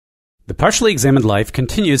The Partially Examined Life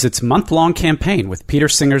continues its month-long campaign with Peter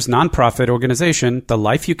Singer's nonprofit organization,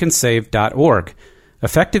 thelifeyoucansave.org.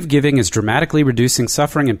 Effective giving is dramatically reducing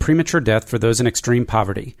suffering and premature death for those in extreme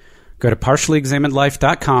poverty. Go to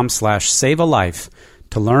partiallyexaminedlife.com/savealife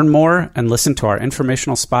to learn more and listen to our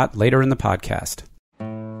informational spot later in the podcast.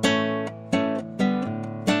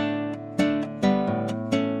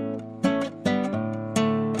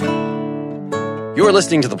 You're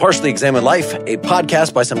listening to The Partially Examined Life, a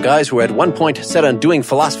podcast by some guys who at one point set on doing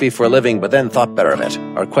philosophy for a living, but then thought better of it.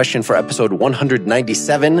 Our question for episode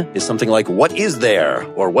 197 is something like, what is there,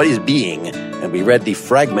 or what is being? And we read the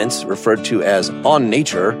fragments referred to as On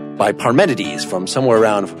Nature by Parmenides from somewhere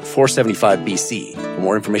around 475 BC. For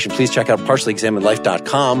more information, please check out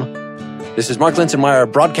partiallyexaminedlife.com. This is Mark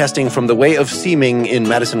Linsenmeyer broadcasting from the Way of Seeming in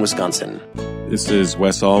Madison, Wisconsin. This is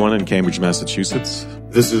Wes Alwyn in Cambridge, Massachusetts.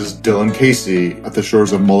 This is Dylan Casey at the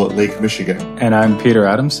shores of Mullet Lake, Michigan. And I'm Peter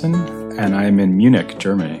Adamson, and I'm in Munich,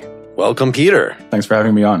 Germany. Welcome, Peter. Thanks for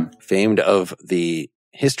having me on. Famed of the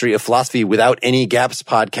History of Philosophy Without Any Gaps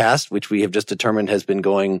podcast, which we have just determined has been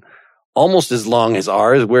going almost as long as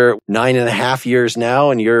ours. We're 9.5 years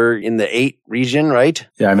now, and you're in the 8 region, right?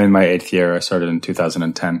 Yeah, I'm in my 8th year. I started in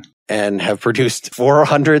 2010. And have produced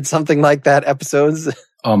 400, something like that, episodes?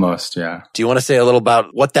 Almost, yeah. Do you want to say a little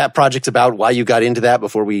about what that project's about, why you got into that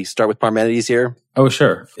before we start with Parmenides here? Oh,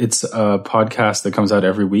 sure. It's a podcast that comes out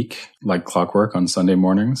every week, like clockwork on Sunday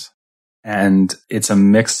mornings. And it's a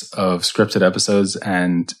mix of scripted episodes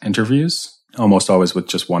and interviews, almost always with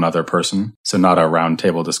just one other person. So not a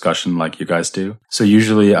roundtable discussion like you guys do. So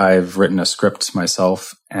usually I've written a script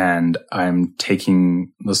myself and I'm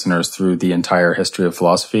taking listeners through the entire history of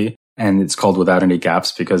philosophy. And it's called Without Any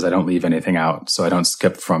Gaps because I don't leave anything out. So I don't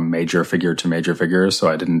skip from major figure to major figure. So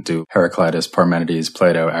I didn't do Heraclitus, Parmenides,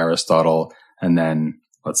 Plato, Aristotle, and then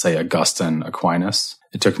let's say Augustine, Aquinas.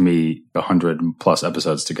 It took me 100 plus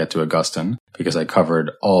episodes to get to Augustine because I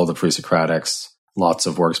covered all the pre-Socratics, lots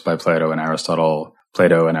of works by Plato and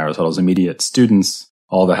Aristotle's immediate students,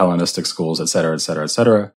 all the Hellenistic schools, et cetera, et cetera, et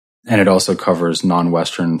cetera. And it also covers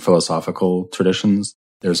non-Western philosophical traditions.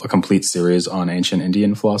 There's a complete series on ancient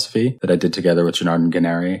Indian philosophy that I did together with Janardhan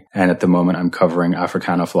Ganeri. And at the moment, I'm covering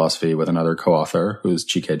Africana philosophy with another co-author who's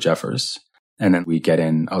G.K. Jeffers. And then we get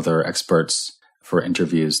in other experts for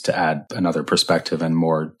interviews to add another perspective and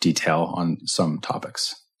more detail on some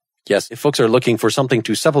topics. Yes, if folks are looking for something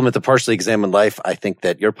to supplement the Partially Examined Life, I think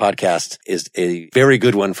that your podcast is a very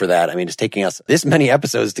good one for that. I mean, it's taking us this many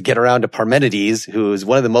episodes to get around to Parmenides, who is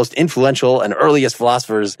one of the most influential and earliest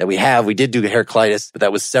philosophers that we have. We did do Heraclitus, but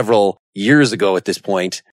that was several years ago at this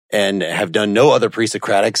point, and have done no other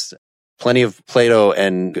pre-Socratics. Plenty of Plato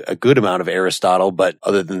and a good amount of Aristotle, but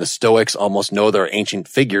other than the Stoics, almost no other ancient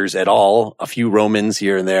figures at all. A few Romans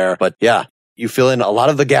here and there. But yeah, you fill in a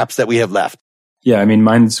lot of the gaps that we have left. Yeah, I mean,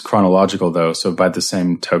 mine's chronological, though. So by the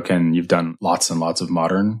same token, you've done lots and lots of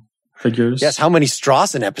modern figures. Yes, how many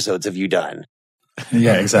Strawson episodes have you done?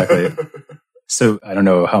 Yeah, exactly. So I don't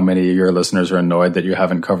know how many of your listeners are annoyed that you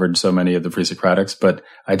haven't covered so many of the pre-Socratics, but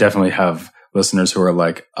I definitely have listeners who are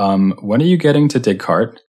like, when are you getting to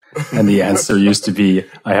Descartes? And the answer used to be,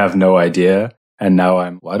 I have no idea. And now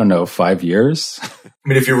I'm, 5 years? I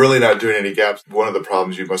mean, if you're really not doing any gaps, one of the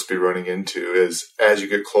problems you must be running into is as you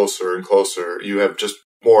get closer and closer, you have just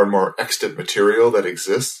more and more extant material that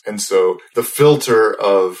exists. And so the filter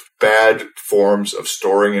of bad forms of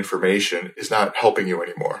storing information is not helping you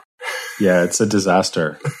anymore. Yeah, it's a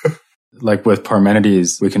disaster. Like with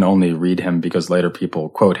Parmenides, we can only read him because later people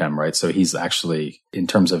quote him, right? So he's actually, in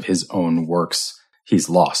terms of his own works, he's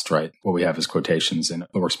lost, right? What we have is quotations in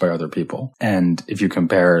works by other people. And if you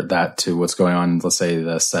compare that to what's going on, let's say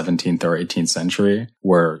the 17th or 18th century,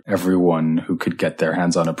 where everyone who could get their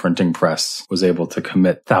hands on a printing press was able to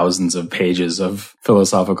commit thousands of pages of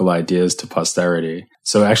philosophical ideas to posterity.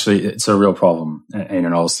 So actually, it's a real problem. And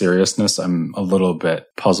in all seriousness, I'm a little bit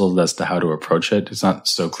puzzled as to how to approach it. It's not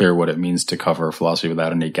so clear what it means to cover philosophy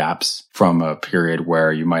without any gaps from a period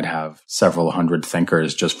where you might have several hundred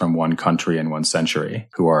thinkers just from one country in one century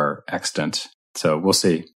who are extant. So we'll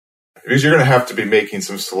see. Because you're going to have to be making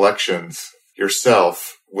some selections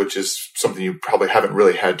yourself, which is something you probably haven't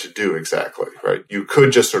really had to do exactly, right? You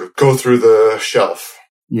could just sort of go through the shelf.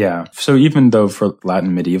 Yeah. So even though for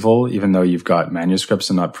Latin medieval, even though you've got manuscripts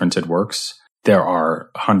and not printed works, there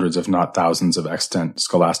are hundreds, if not thousands, of extant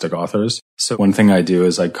scholastic authors. So one thing I do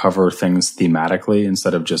is I cover things thematically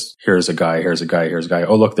instead of just, here's a guy, here's a guy, here's a guy.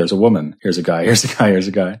 Oh, look, there's a woman. Here's a guy, here's a guy, here's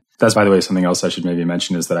a guy. That's, by the way, something else I should maybe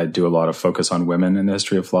mention is that I do a lot of focus on women in the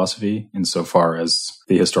history of philosophy insofar as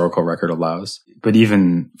the historical record allows. But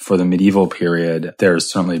even for the medieval period,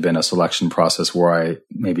 there's certainly been a selection process where I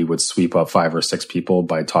maybe would sweep up 5 or 6 people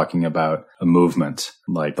by talking about a movement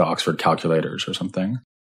like the Oxford Calculators or something.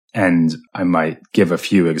 And I might give a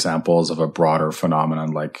few examples of a broader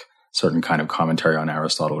phenomenon like certain kind of commentary on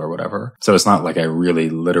Aristotle or whatever. So it's not like I really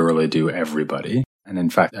literally do everybody. And in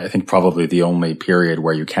fact, I think probably the only period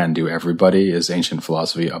where you can do everybody is ancient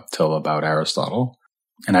philosophy up till about Aristotle.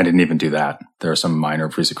 And I didn't even do that. There are some minor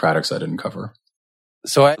pre-Socratics I didn't cover.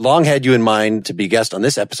 So I long had you in mind to be guest on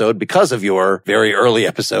this episode because of your very early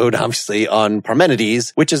episode, obviously, on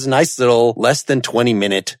Parmenides, which is a nice little less than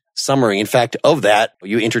 20-minute summary. In fact, of that,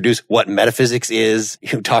 you introduce what metaphysics is.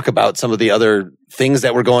 You talk about some of the other things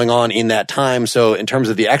that were going on in that time. So in terms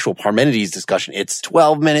of the actual Parmenides discussion, it's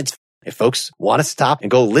 12 minutes. If folks want to stop and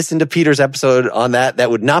go listen to Peter's episode on that, that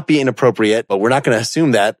would not be inappropriate, but we're not going to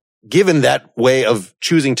assume that. Given that way of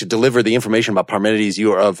choosing to deliver the information about Parmenides,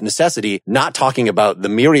 you are of necessity not talking about the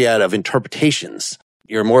myriad of interpretations.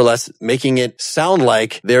 You're more or less making it sound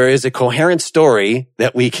like there is a coherent story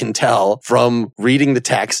that we can tell from reading the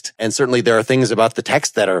text. And certainly there are things about the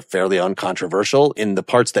text that are fairly uncontroversial. In the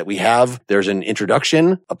parts that we have, there's an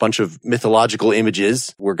introduction, a bunch of mythological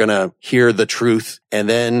images. We're going to hear the truth, and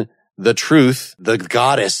then the truth, the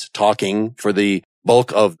goddess talking for the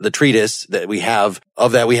bulk of the treatise that we have.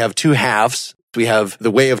 Of that, we have 2 halves. We have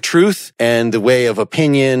the way of truth and the way of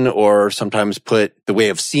opinion, or sometimes put the way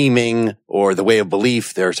of seeming or the way of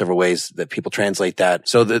belief. There are several ways that people translate that.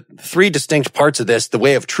 So the 3 distinct parts of this, the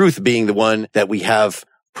way of truth being the one that we have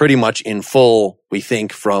pretty much in full, we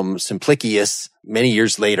think, from Simplicius many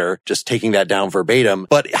years later, just taking that down verbatim.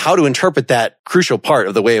 But how to interpret that crucial part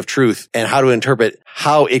of the way of truth and how to interpret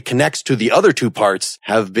how it connects to the other 2 parts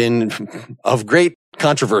have been of great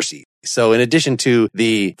controversy. So in addition to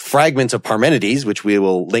the fragments of Parmenides, which we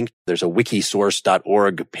will link, there's a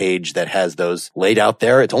wikisource.org page that has those laid out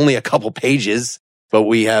there. It's only a couple pages, but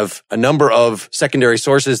we have a number of secondary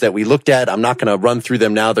sources that we looked at. I'm not going to run through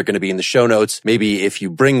them now. They're going to be in the show notes. Maybe if you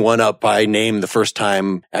bring one up by name the first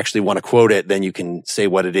time, actually want to quote it, then you can say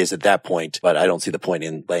what it is at that point. But I don't see the point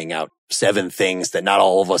in laying out 7 things that not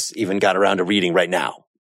all of us even got around to reading right now.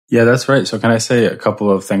 Yeah, that's right. So can I say a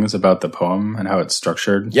couple of things about the poem and how it's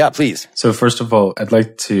structured? Yeah, please. So first of all, I'd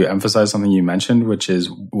like to emphasize something you mentioned, which is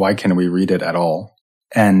why can we read it at all?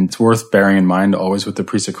 And it's worth bearing in mind always with the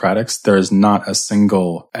pre-Socratics, there is not a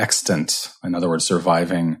single extant, in other words,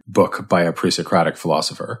 surviving book by a pre-Socratic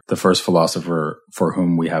philosopher. The first philosopher for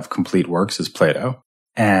whom we have complete works is Plato.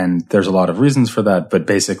 And there's a lot of reasons for that, but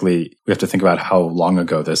basically we have to think about how long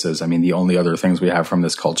ago this is. I mean, the only other things we have from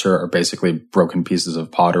this culture are basically broken pieces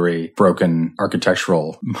of pottery, broken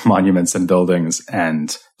architectural monuments and buildings,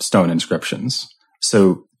 and stone inscriptions.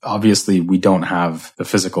 So obviously we don't have the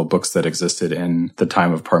physical books that existed in the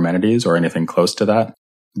time of Parmenides or anything close to that.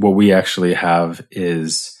 What we actually have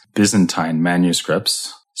is Byzantine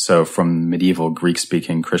manuscripts. So from medieval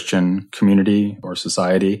Greek-speaking Christian community or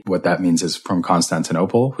society, what that means is from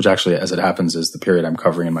Constantinople, which actually, as it happens, is the period I'm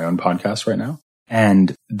covering in my own podcast right now.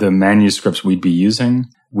 And the manuscripts we'd be using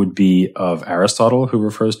would be of Aristotle, who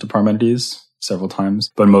refers to Parmenides several times.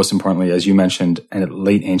 But most importantly, as you mentioned, a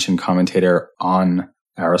late ancient commentator on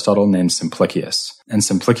Aristotle named Simplicius. And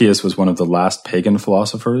Simplicius was one of the last pagan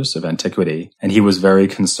philosophers of antiquity. And he was very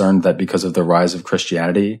concerned that because of the rise of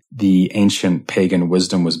Christianity, the ancient pagan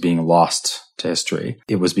wisdom was being lost to history.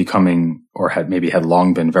 It was becoming, or had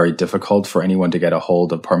long been, very difficult for anyone to get a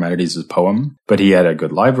hold of Parmenides' poem. But he had a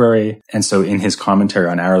good library. And so in his commentary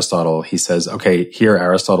on Aristotle, he says, okay, here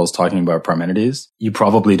Aristotle's talking about Parmenides. You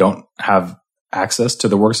probably don't have access to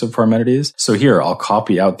the works of Parmenides. So here, I'll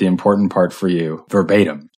copy out the important part for you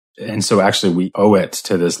verbatim. And so actually we owe it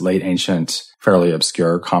to this late ancient, fairly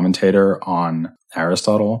obscure commentator on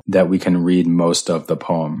Aristotle that we can read most of the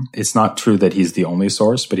poem. It's not true that he's the only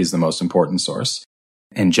source, but he's the most important source.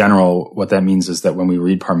 In general, what that means is that when we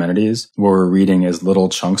read Parmenides, what we're reading is little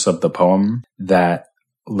chunks of the poem that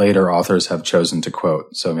later authors have chosen to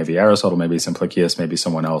quote. So maybe Aristotle, maybe Simplicius, maybe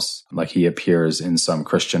someone else, like he appears in some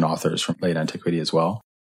Christian authors from late antiquity as well.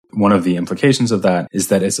 One of the implications of that is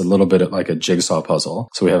that it's a little bit like a jigsaw puzzle.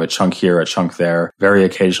 So we have a chunk here, a chunk there. Very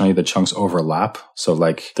occasionally the chunks overlap. So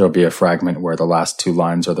like there'll be a fragment where the last 2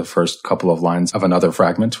 lines are the first couple of lines of another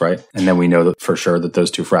fragment, right? And then we know that for sure that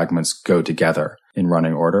those 2 fragments go together. in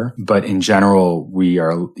running order. But in general, we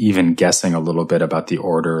are even guessing a little bit about the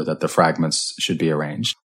order that the fragments should be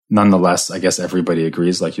arranged. Nonetheless, I guess everybody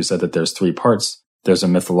agrees, like you said, that there's 3 parts. There's a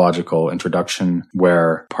mythological introduction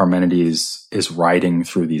where Parmenides is riding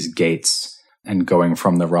through these gates and going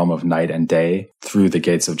from the realm of night and day through the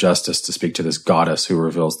gates of justice to speak to this goddess who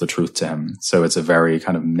reveals the truth to him. So it's a very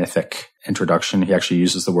kind of mythic introduction. He actually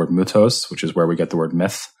uses the word mythos, which is where we get the word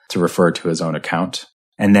myth, to refer to his own account.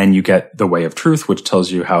 And then you get the way of truth, which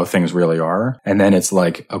tells you how things really are. And then it's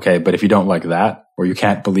like, okay, but if you don't like that, or you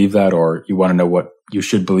can't believe that, or you want to know what you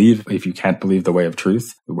should believe, if you can't believe the way of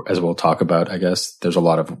truth, as we'll talk about, I guess, there's a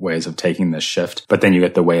lot of ways of taking this shift. But then you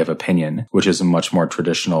get the way of opinion, which is a much more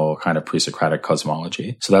traditional kind of pre-Socratic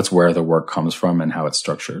cosmology. So that's where the work comes from and how it's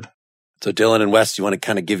structured. So Dylan and Wes, you want to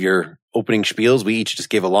kind of give your opening spiels? We each just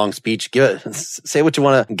gave a long speech. Say what you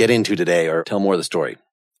want to get into today or tell more of the story.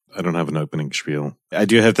 I don't have an opening spiel. I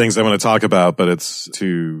do have things I want to talk about, but it's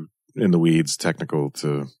too in the weeds, technical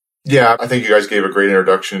to... Yeah, I think you guys gave a great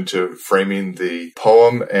introduction to framing the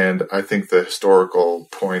poem, and I think the historical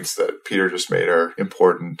points that Peter just made are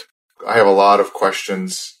important. I have a lot of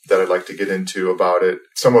questions that I'd like to get into about it.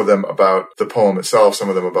 Some of them about the poem itself, some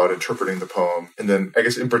of them about interpreting the poem. And then I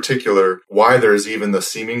guess in particular, why there's even the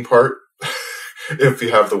seeming part, if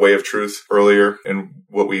you have the way of truth earlier and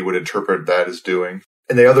what we would interpret that as doing.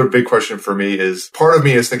 And the other big question for me is, part of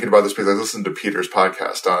me is thinking about this because I listened to Peter's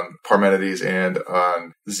podcast on Parmenides and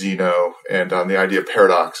on Zeno and on the idea of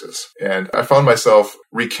paradoxes. And I found myself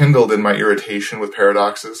rekindled in my irritation with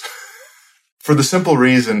paradoxes for the simple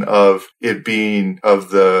reason of it being of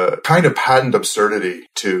the kind of patent absurdity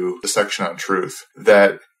to the section on truth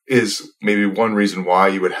that is maybe one reason why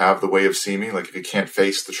you would have the way of seeming. Like if you can't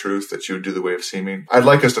face the truth, that you would do the way of seeming. I'd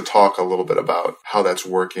like us to talk a little bit about how that's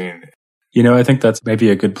working. You know, I think that's maybe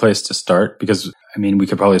a good place to start because, I mean, we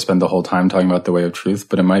could probably spend the whole time talking about the way of truth,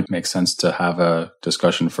 but it might make sense to have a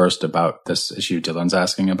discussion first about this issue Dylan's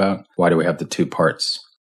asking about. Why do we have the 2 parts?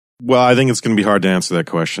 Well, I think it's going to be hard to answer that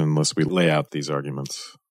question unless we lay out these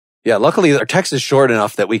arguments. Yeah, luckily our text is short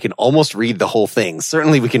enough that we can almost read the whole thing.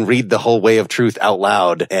 Certainly we can read the whole way of truth out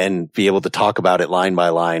loud and be able to talk about it line by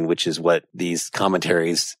line, which is what these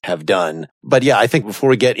commentaries have done. But yeah, I think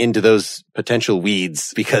before we get into those potential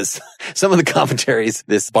weeds, because some of the commentaries,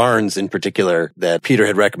 this Barnes in particular that Peter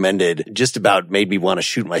had recommended, just about made me want to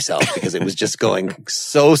shoot myself because it was just going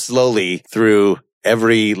so slowly through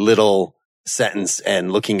every little sentence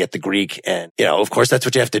and looking at the Greek. And, you know, of course, that's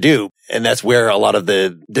what you have to do. And that's where a lot of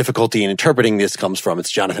the difficulty in interpreting this comes from. It's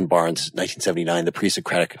Jonathan Barnes, 1979, The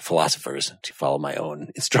Pre-Socratic Philosophers, to follow my own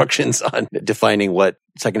instructions on defining what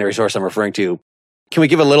secondary source I'm referring to. Can we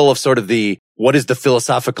give a little of sort of what is the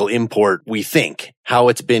philosophical import we think, how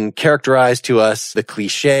it's been characterized to us, the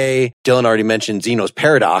cliche? Dylan already mentioned Zeno's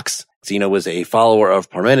paradox. Zeno was a follower of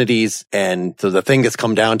Parmenides. And so the thing that's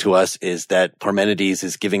come down to us is that Parmenides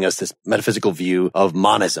is giving us this metaphysical view of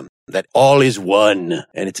monism, that all is one.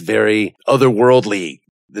 And it's very otherworldly.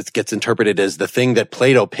 This gets interpreted as the thing that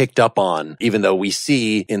Plato picked up on, even though we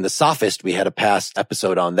see in the Sophist, we had a past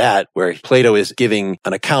episode on that, where Plato is giving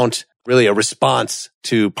an account, really a response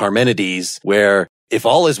to Parmenides, where if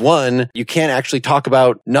all is one, you can't actually talk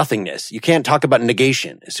about nothingness. You can't talk about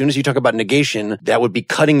negation. As soon as you talk about negation, that would be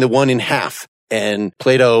cutting the one in half. And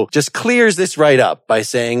Plato just clears this right up by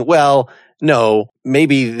saying, well, no,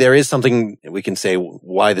 maybe there is something we can say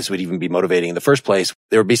why this would even be motivating in the first place.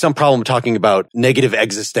 There would be some problem talking about negative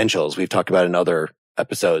existentials we've talked about in other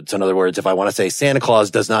episodes. In other words, if I want to say Santa Claus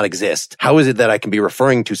does not exist, how is it that I can be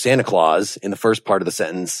referring to Santa Claus in the first part of the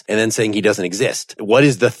sentence and then saying he doesn't exist? What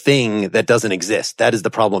is the thing that doesn't exist? That is the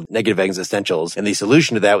problem of negative existentials. And the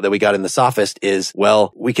solution to that we got in the Sophist is,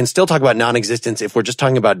 well, we can still talk about non-existence if we're just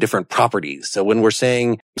talking about different properties. So when we're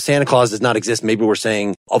saying Santa Claus does not exist, maybe we're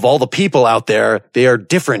saying of all the people out there, they are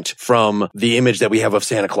different from the image that we have of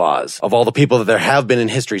Santa Claus, of all the people that there have been in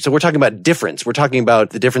history. So we're talking about difference. We're talking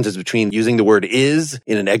about the differences between using the word is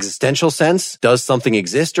in an existential sense. Does something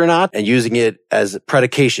exist or not? And using it as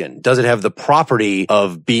predication. Does it have the property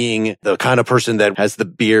of being the kind of person that has the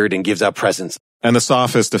beard and gives out presents? And the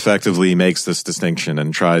Sophist effectively makes this distinction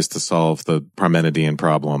and tries to solve the Parmenidean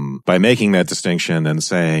problem by making that distinction and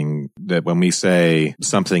saying that when we say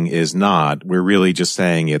something is not, we're really just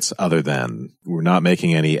saying it's other than. We're not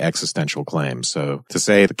making any existential claims. So to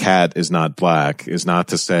say the cat is not black is not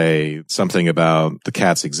to say something about the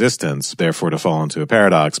cat's existence, therefore to fall into a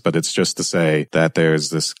paradox, but it's just to say that there's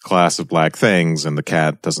this class of black things and the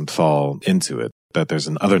cat doesn't fall into it, that there's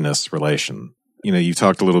an otherness relation. you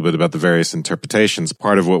talked a little bit about the various interpretations.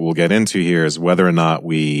 Part of what we'll get into here is whether or not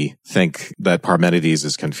we think that Parmenides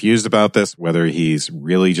is confused about this, whether he's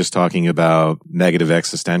really just talking about negative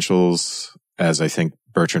existentials, as I think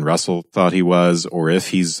Bertrand Russell thought he was, or if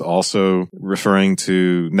he's also referring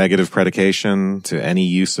to negative predication, to any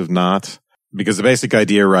use of not. Because the basic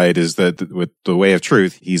idea, right, is that with the way of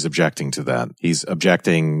truth, he's objecting to that. He's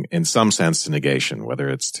objecting in some sense to negation, whether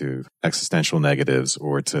it's to existential negatives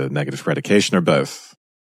or to negative predication or both.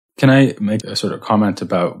 Can I make a sort of comment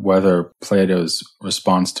about whether Plato's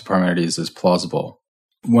response to Parmenides is plausible?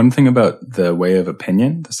 One thing about the way of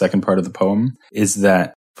opinion, the second part of the poem, is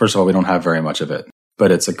that, first of all, we don't have very much of it,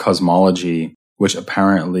 but it's a cosmology which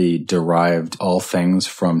apparently derived all things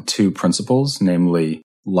from two principles, namely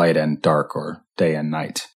light and dark, or day and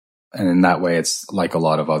night. And in that way, it's like a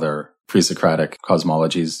lot of other pre-Socratic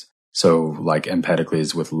cosmologies. So like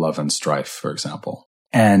Empedocles with love and strife, for example.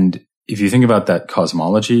 And if you think about that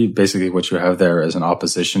cosmology, basically what you have there is an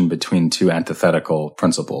opposition between two antithetical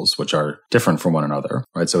principles, which are different from one another,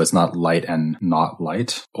 right? So it's not light and not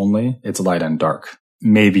light only, it's light and dark.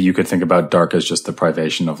 Maybe you could think about dark as just the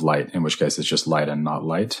privation of light, in which case it's just light and not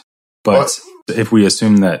light. But if we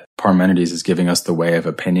assume that Parmenides is giving us the way of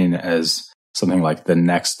opinion as something like the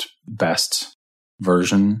next best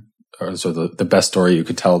version, or so the best story you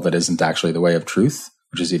could tell that isn't actually the way of truth,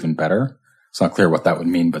 which is even better. It's not clear what that would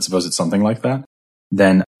mean, but suppose it's something like that.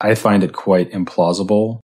 Then I find it quite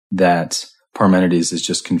implausible that Parmenides is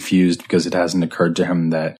just confused because it hasn't occurred to him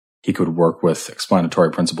that he could work with explanatory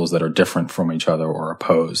principles that are different from each other or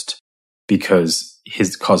opposed. Because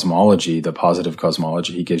his cosmology, the positive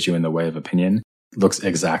cosmology he gives you in the way of opinion, looks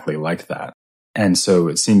exactly like that. And so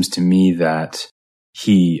it seems to me that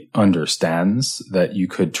he understands that you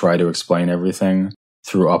could try to explain everything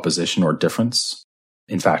through opposition or difference.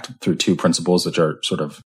 In fact, through two principles which are sort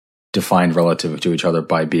of defined relative to each other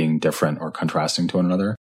by being different or contrasting to one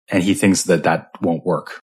another. And he thinks that that won't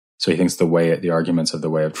work. So he thinks the arguments of the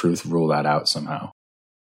way of truth rule that out somehow.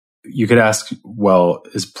 You could ask, well,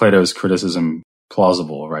 is Plato's criticism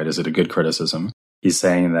plausible, right? Is it a good criticism? He's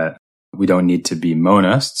saying that we don't need to be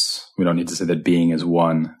monists. We don't need to say that being is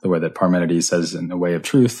one, the way that Parmenides says in the way of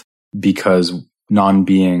truth, because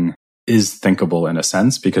non-being is thinkable in a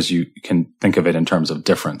sense, because you can think of it in terms of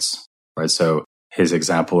difference, right? So his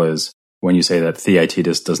example is when you say that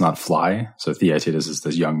Theaetetus does not fly. So Theaetetus is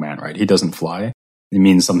this young man, right? He doesn't fly. It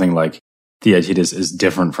means something like Theaetetus is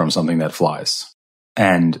different from something that flies.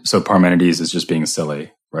 And so Parmenides is just being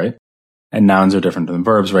silly, right? And nouns are different than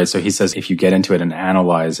verbs, right? So he says if you get into it and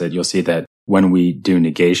analyze it, you'll see that when we do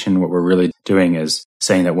negation, what we're really doing is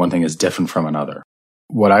saying that one thing is different from another.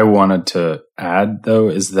 What I wanted to add, though,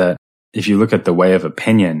 is that if you look at the way of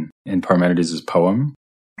opinion in Parmenides' poem,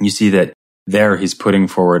 you see that there he's putting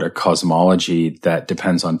forward a cosmology that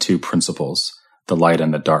depends on two principles, the light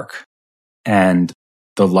and the dark. And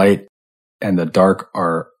the light and the dark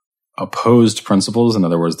are opposed principles. In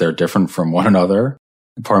other words, they're different from one another.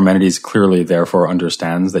 Parmenides clearly, therefore,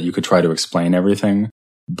 understands that you could try to explain everything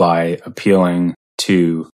by appealing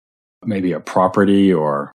to maybe a property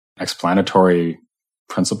or explanatory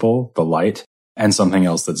principle, the light, and something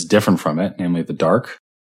else that's different from it, namely the dark,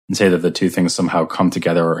 and say that the two things somehow come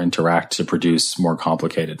together or interact to produce more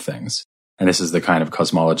complicated things. And this is the kind of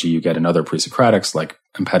cosmology you get in other pre-Socratics, like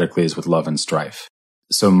Empedocles with love and strife.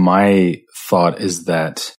 So my thought is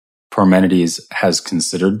that Parmenides has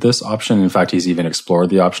considered this option. In fact, he's even explored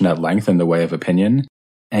the option at length in the way of opinion,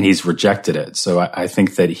 and he's rejected it. So I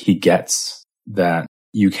think that he gets that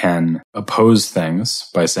you can oppose things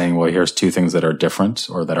by saying, well, here's two things that are different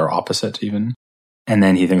or that are opposite even. And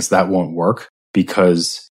then he thinks that won't work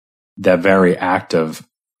because that very act of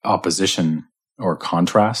opposition or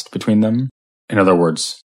contrast between them, in other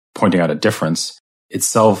words, pointing out a difference,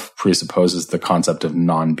 itself presupposes the concept of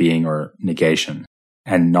non-being or negation.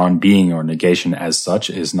 And non-being or negation as such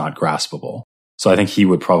is not graspable. So I think he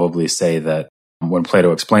would probably say that when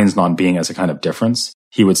Plato explains non-being as a kind of difference,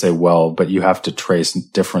 he would say, well, but you have to trace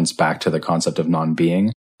difference back to the concept of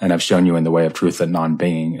non-being. And I've shown you in the way of truth that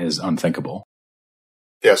non-being is unthinkable.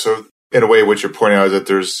 Yeah, so in a way, what you're pointing out is that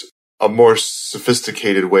there's a more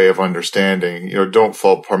sophisticated way of understanding. Don't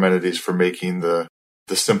fault Parmenides for making the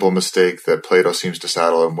simple mistake that Plato seems to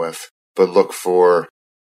saddle him with, but look for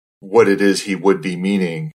what it is he would be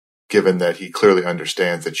meaning, given that he clearly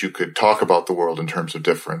understands that you could talk about the world in terms of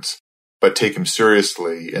difference, but take him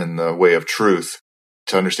seriously in the way of truth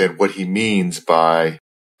to understand what he means by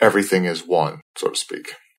everything is one, so to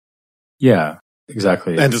speak. Yeah,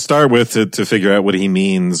 exactly. And to start with, to figure out what he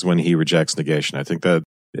means when he rejects negation. I think that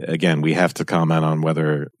Again, we have to comment on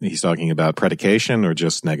whether he's talking about predication or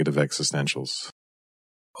just negative existentials.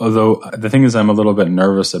 Although the thing is, I'm a little bit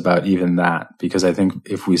nervous about even that, because I think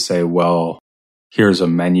if we say, well, here's a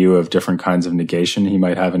menu of different kinds of negation he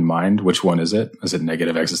might have in mind, which one is it? Is it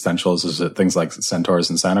negative existentials? Is it things like centaurs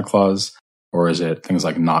and Santa Claus? Or is it things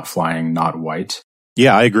like not flying, not white?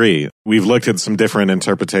 Yeah, I agree. We've looked at some different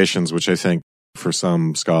interpretations, which I think for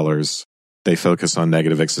some scholars, they focus on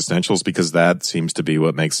negative existentials because that seems to be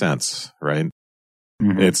what makes sense, right?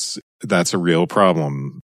 Mm-hmm. That's a real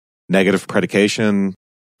problem. Negative predication,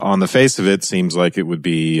 on the face of it, seems like it would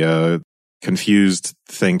be a confused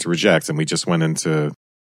thing to reject. And we just went into,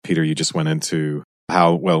 Peter, you just went into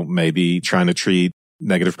how, well, maybe trying to treat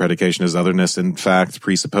negative predication as otherness, in fact,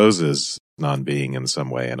 presupposes non-being in some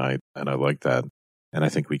way. And I like that. And I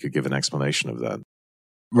think we could give an explanation of that.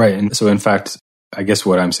 Right. And so, in fact, I guess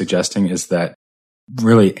what I'm suggesting is that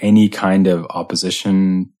really any kind of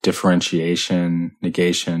opposition, differentiation,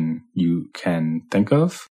 negation you can think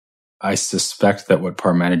of, I suspect that what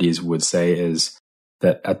Parmenides would say is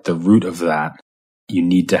that at the root of that, you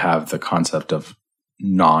need to have the concept of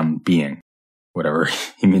non-being, whatever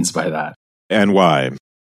he means by that. And why?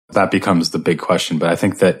 That becomes the big question. But I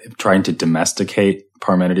think that trying to domesticate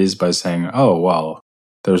Parmenides by saying, oh, well,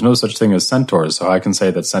 there's no such thing as centaurs, so I can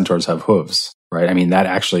say that centaurs have hooves, right? I mean, that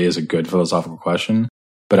actually is a good philosophical question,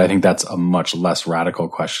 but I think that's a much less radical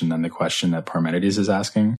question than the question that Parmenides is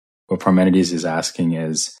asking. What Parmenides is asking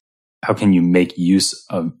is, how can you make use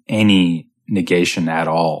of any negation at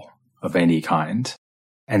all of any kind?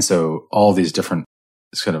 And so all these different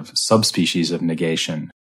sort of subspecies of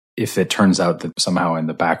negation, if it turns out that somehow in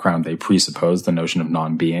the background they presuppose the notion of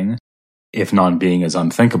non-being, if non-being is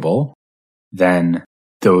unthinkable, then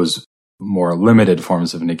those more limited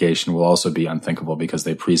forms of negation will also be unthinkable because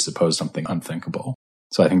they presuppose something unthinkable.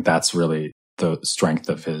 So I think that's really the strength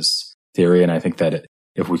of his theory. And I think that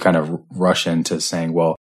if we kind of rush into saying,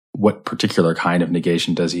 well, what particular kind of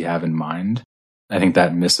negation does he have in mind? I think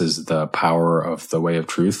that misses the power of the way of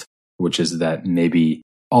truth, which is that maybe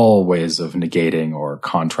all ways of negating or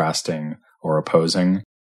contrasting or opposing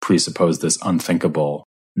presuppose this unthinkable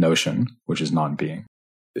notion, which is non-being.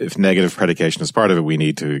 If negative predication is part of it, we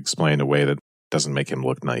need to explain a way that doesn't make him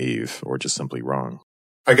look naive or just simply wrong.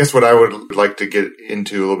 I guess what I would like to get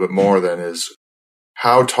into a little bit more then is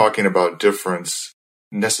how talking about difference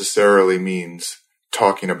necessarily means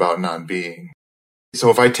talking about non-being. So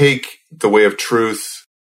if I take the way of truth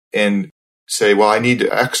and say, well, I need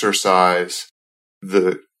to exercise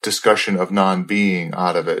the discussion of non-being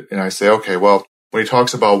out of it, and I say, okay, well, when he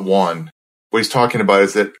talks about one, what he's talking about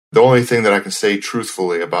is that the only thing that I can say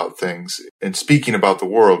truthfully about things and speaking about the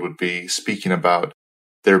world would be speaking about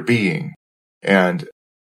their being. And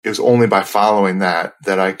it was only by following that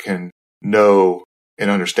I can know and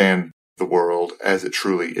understand the world as it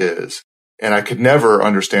truly is. And I could never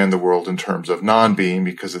understand the world in terms of non-being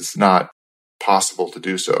because it's not possible to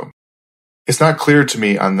do so. It's not clear to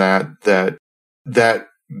me on that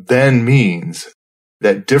then means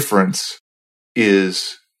that difference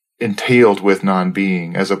is entailed with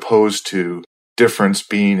non-being as opposed to difference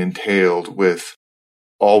being entailed with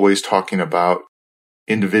always talking about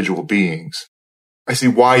individual beings. I see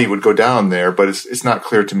why you would go down there, but it's not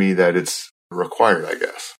clear to me that it's required, I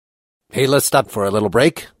guess. Hey, let's stop for a little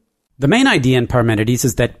break. The main idea in Parmenides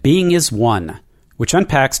is that being is one, which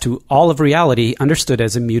unpacks to all of reality understood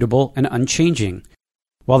as immutable and unchanging.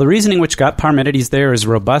 While the reasoning which got Parmenides there is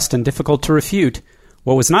robust and difficult to refute,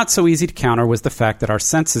 what was not so easy to counter was the fact that our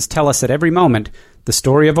senses tell us at every moment the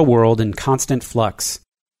story of a world in constant flux.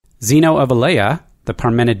 Zeno of Elea, the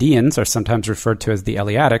Parmenideans are sometimes referred to as the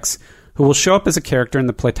Eleatics, who will show up as a character in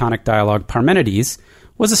the Platonic dialogue Parmenides,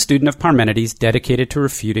 was a student of Parmenides dedicated to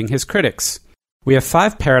refuting his critics. We have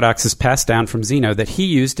 5 paradoxes passed down from Zeno that he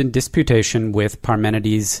used in disputation with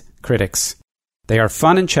Parmenides' critics. They are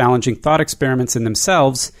fun and challenging thought experiments in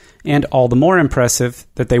themselves, and all the more impressive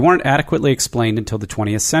that they weren't adequately explained until the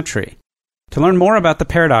 20th century. To learn more about the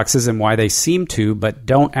paradoxes and why they seem to but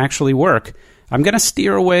don't actually work, I'm going to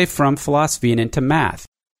steer away from philosophy and into math.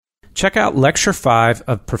 Check out Lecture 5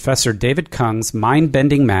 of Professor David Kung's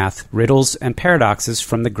Mind-Bending Math, Riddles, and Paradoxes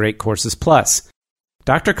from the Great Courses Plus.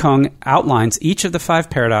 Dr. Kung outlines each of the 5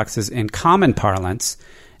 paradoxes in common parlance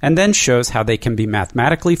and then shows how they can be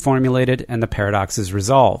mathematically formulated and the paradoxes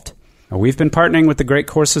resolved. Now, we've been partnering with the Great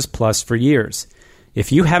Courses Plus for years.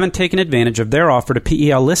 If you haven't taken advantage of their offer to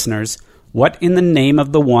PEL listeners, what in the name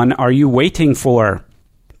of the one are you waiting for?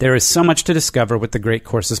 There is so much to discover with the Great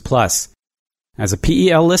Courses Plus. As a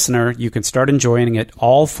PEL listener, you can start enjoying it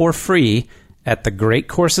all for free at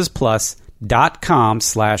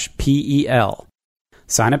thegreatcoursesplus.com/PEL.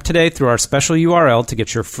 Sign up today through our special URL to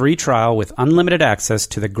get your free trial with unlimited access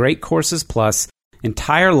to the Great Courses Plus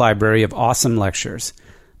entire library of awesome lectures.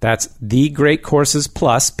 That's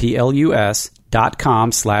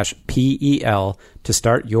thegreatcoursesplus.com/PEL to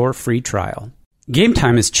start your free trial. Game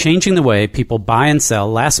Time is changing the way people buy and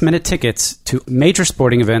sell last-minute tickets to major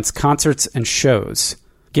sporting events, concerts, and shows.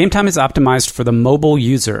 Game Time is optimized for the mobile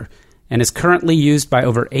user and is currently used by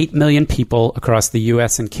over 8 million people across the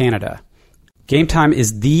US and Canada. Game Time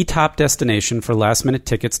is the top destination for last-minute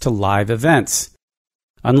tickets to live events.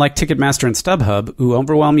 Unlike Ticketmaster and StubHub, who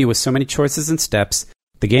overwhelm you with so many choices and steps,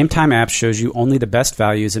 the Game Time app shows you only the best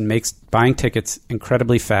values and makes buying tickets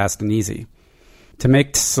incredibly fast and easy. To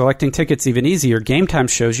make selecting tickets even easier, Game Time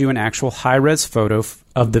shows you an actual high-res photo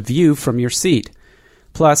of the view from your seat.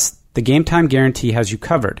 Plus, the Game Time guarantee has you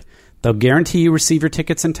covered. They'll guarantee you receive your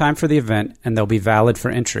tickets in time for the event, and they'll be valid for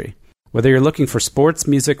entry. Whether you're looking for sports,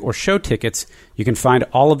 music, or show tickets, you can find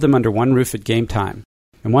all of them under one roof at Game Time.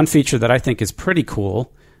 And one feature that I think is pretty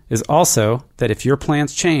cool is also that if your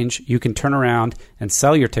plans change, you can turn around and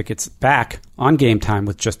sell your tickets back on Game Time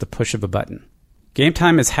with just the push of a button. Game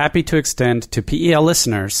Time is happy to extend to PEL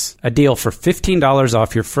listeners a deal for $15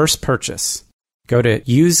 off your first purchase. Go to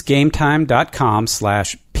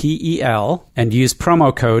usegametime.com/PEL and use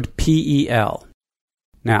promo code PEL.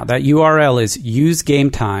 Now, that URL is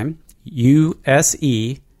usegametime,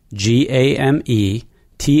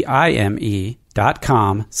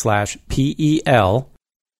 usegametime.com/PEL,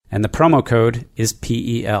 and the promo code is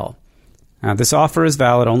PEL. Now, this offer is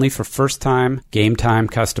valid only for first-time Game Time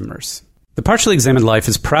customers. The Partially Examined Life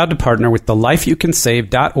is proud to partner with the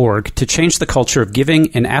lifeyoucansave.org to change the culture of giving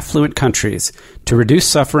in affluent countries to reduce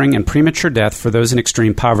suffering and premature death for those in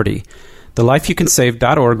extreme poverty. The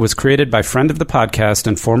lifeyoucansave.org was created by friend of the podcast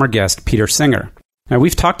and former guest Peter Singer. Now,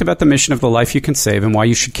 we've talked about the mission of the Life You Can Save and why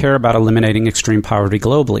you should care about eliminating extreme poverty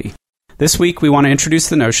globally. This week, we want to introduce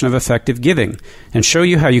the notion of effective giving and show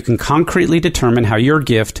you how you can concretely determine how your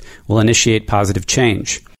gift will initiate positive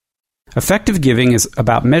change. Effective giving is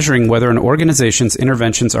about measuring whether an organization's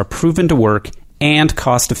interventions are proven to work and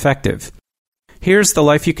cost-effective. Here's the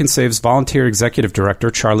Life You Can Save's volunteer executive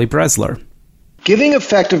director, Charlie Bresler. Giving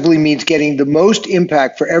effectively means getting the most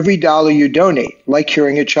impact for every dollar you donate, like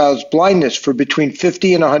curing a child's blindness for between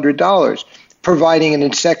 $50 and $100, providing an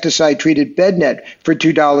insecticide-treated bed net for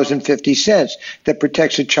 $2.50 that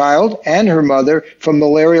protects a child and her mother from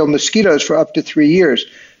malarial mosquitoes for up to 3 years.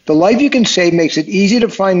 The Life You Can Save makes it easy to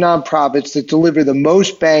find nonprofits that deliver the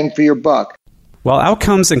most bang for your buck. While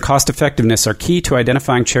outcomes and cost effectiveness are key to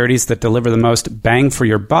identifying charities that deliver the most bang for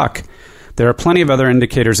your buck, there are plenty of other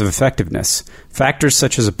indicators of effectiveness. Factors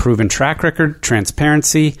such as a proven track record,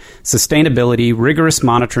 transparency, sustainability, rigorous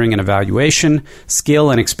monitoring and evaluation, skill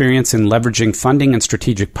and experience in leveraging funding and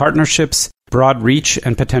strategic partnerships, broad reach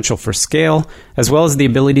and potential for scale, as well as the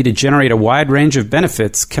ability to generate a wide range of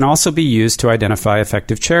benefits can also be used to identify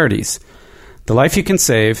effective charities. The Life You Can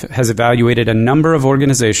Save has evaluated a number of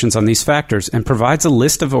organizations on these factors and provides a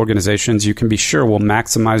list of organizations you can be sure will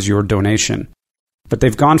maximize your donation. But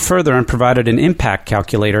they've gone further and provided an impact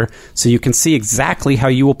calculator so you can see exactly how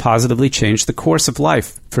you will positively change the course of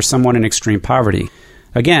life for someone in extreme poverty.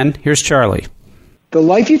 Again, here's Charlie. The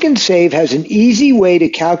Life You Can Save has an easy way to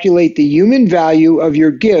calculate the human value of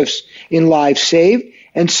your gifts in lives saved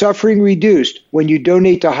and suffering reduced when you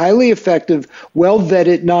donate to highly effective,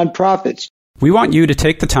 well-vetted nonprofits. We want you to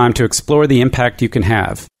take the time to explore the impact you can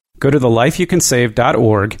have. Go to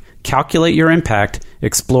thelifeyoucansave.org, calculate your impact,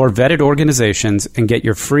 explore vetted organizations, and get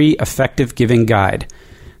your free effective giving guide.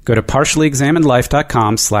 Go to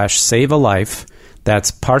partiallyexaminedlife.com/savealife.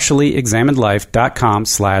 That's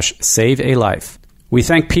partiallyexaminedlife.com/savealife. We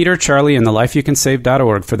thank Peter, Charlie, and the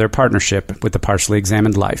lifeyoucansave.org for their partnership with the Partially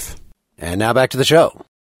Examined Life. And now back to the show.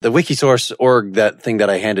 The Wikisource org, that thing that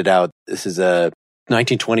I handed out, this is a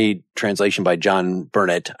 1920 translation by John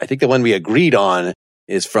Burnett. I think the one we agreed on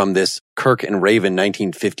is from this Kirk and Raven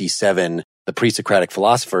 1957, the pre-Socratic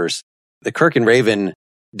philosophers. The Kirk and Raven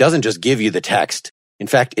doesn't just give you the text. In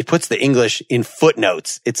fact, it puts the English in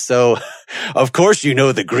footnotes. It's so, of course you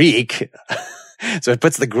know the Greek. So it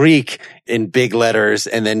puts the Greek in big letters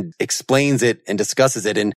and then explains it and discusses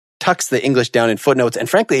it and tucks the English down in footnotes. And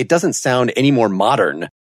frankly, it doesn't sound any more modern.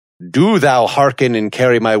 Do thou hearken and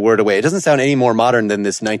carry my word away. It doesn't sound any more modern than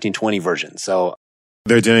this 1920 version. So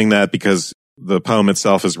they're doing that because the poem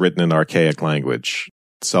itself is written in archaic language,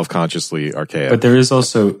 self-consciously archaic. But there is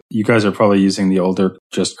also, you guys are probably using the older,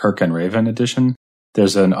 just Kirk and Raven edition.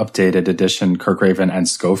 There's an updated edition, Kirk, Raven, and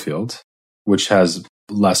Schofield, which has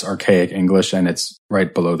less archaic English, and it's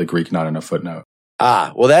right below the Greek, not in a footnote.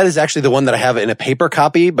 Well, that is actually the one that I have in a paper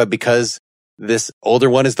copy, but because This older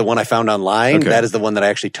one is the one I found online. Okay. That is the one that I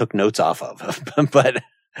actually took notes off of. But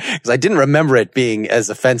because I didn't remember it being as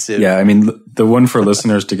offensive. Yeah, I mean, the one for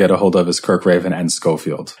listeners to get a hold of is Kirkraven and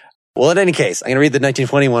Schofield. Well, in any case, I'm going to read the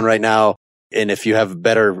 1920 one right now. And if you have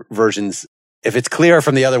better versions, if it's clear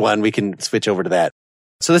from the other one, we can switch over to that.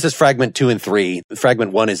 So this is fragment 2 and 3.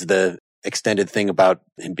 Fragment 1 is the extended thing about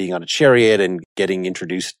him being on a chariot and getting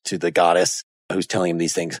introduced to the goddess who's telling him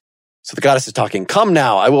these things. So the goddess is talking, "Come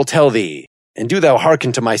now, I will tell thee, and do thou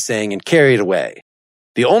hearken to my saying and carry it away.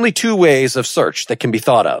 The only 2 ways of search that can be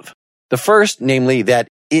thought of. The first, namely, that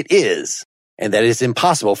it is, and that it is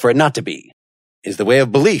impossible for it not to be, is the way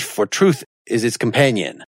of belief, for truth is its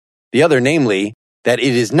companion. The other, namely, that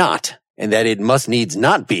it is not, and that it must needs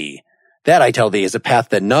not be. That, I tell thee, is a path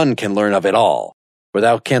that none can learn of at all. For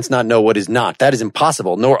thou canst not know what is not. That is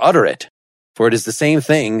impossible, nor utter it. For it is the same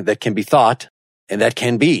thing that can be thought, and that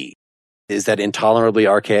can be." Is that intolerably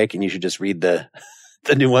archaic? And you should just read the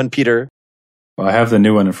new one, Peter. Well, I have the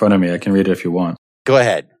new one in front of me. I can read it if you want. Go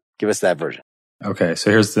ahead. Give us that version. Okay, so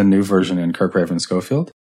here's the new version in Kirkraven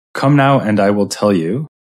Schofield. "Come now, and I will tell you,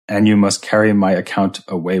 and you must carry my account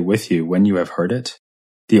away with you when you have heard it,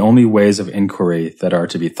 the only ways of inquiry that are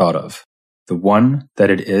to be thought of. The one, that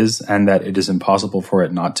it is, and that it is impossible for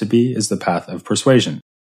it not to be, is the path of persuasion,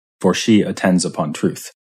 for she attends upon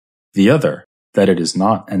truth. The other, that it is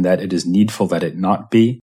not, and that it is needful that it not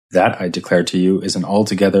be, that, I declare to you, is an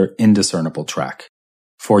altogether indiscernible track.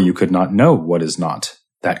 For you could not know what is not,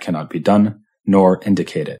 that cannot be done, nor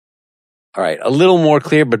indicate it." All right. A little more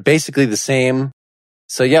clear, but basically the same.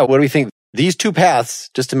 So yeah, what do we think? These 2 paths,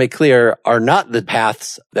 just to make clear, are not the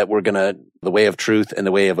paths that the way of truth and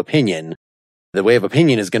the way of opinion. The way of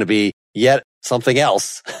opinion is going to be yet something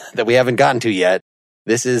else that we haven't gotten to yet.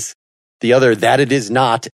 This is the other, that it is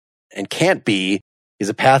not and can't be, is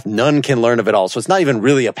a path none can learn of at all. So it's not even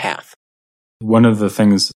really a path. One of the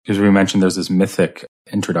things, because we mentioned there's this mythic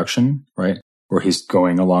introduction, right? Where he's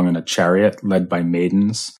going along in a chariot led by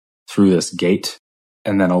maidens through this gate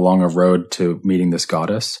and then along a road to meeting this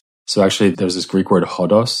goddess. So actually there's this Greek word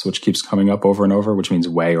hodos, which keeps coming up over and over, which means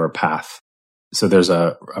way or path. So there's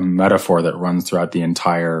a metaphor that runs throughout the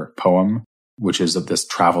entire poem, which is this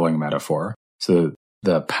traveling metaphor. So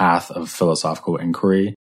the path of philosophical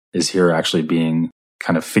inquiry is here actually being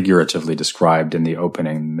kind of figuratively described in the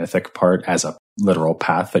opening mythic part as a literal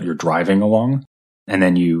path that you're driving along. And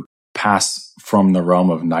then you pass from the realm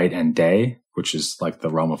of night and day, which is like the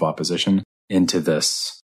realm of opposition, into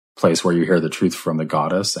this place where you hear the truth from the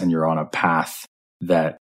goddess, and you're on a path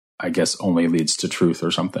that I guess only leads to truth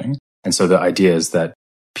or something. And so the idea is that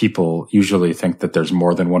people usually think that there's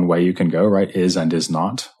more than one way you can go, right? Is and is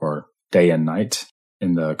not, or day and night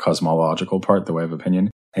in the cosmological part, the way of opinion.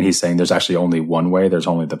 And he's saying there's actually only one way. There's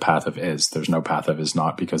only the path of is. There's no path of is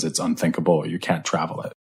not, because it's unthinkable. You can't travel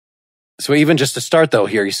it. So even just to start though,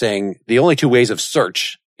 here you're saying the only 2 ways of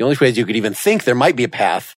search, the only ways you could even think there might be a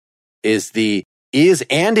path, is the is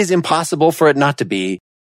and is impossible for it not to be,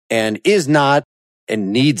 and is not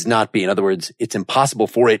and needs not be. In other words, it's impossible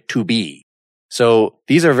for it to be. So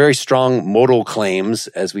these are very strong modal claims,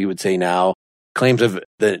 as we would say now, claims of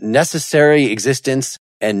the necessary existence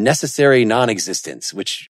and necessary non-existence,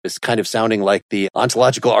 which is kind of sounding like the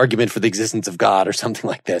ontological argument for the existence of God or something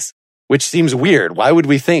like this, which seems weird. Why would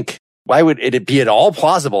it be at all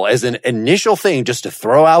plausible as an initial thing just to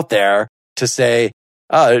throw out there to say,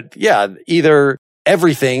 either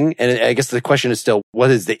everything, and I guess the question is still,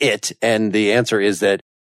 what is the it? And the answer is that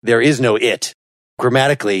there is no it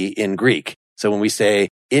grammatically in Greek. So when we say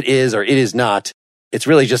it is or it is not, it's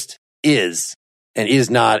really just is and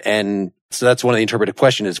is not. And so that's one of the interpretive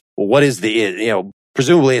questions is, well, what is the it?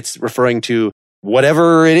 Presumably it's referring to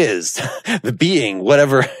whatever it is, the being,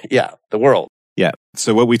 whatever, the world. Yeah.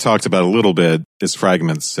 So what we talked about a little bit is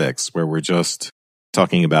fragment 6, where we're just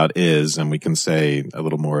talking about is, and we can say a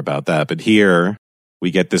little more about that. But here we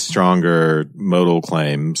get this stronger modal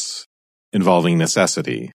claims involving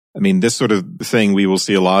necessity. I mean, this sort of thing we will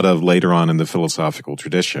see a lot of later on in the philosophical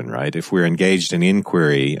tradition, right? If we're engaged in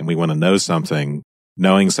inquiry and we want to know something,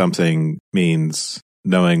 knowing something means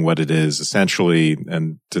knowing what it is essentially,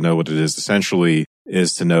 and to know what it is essentially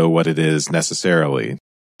is to know what it is necessarily.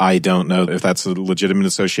 I don't know if that's a legitimate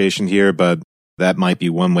association here, but that might be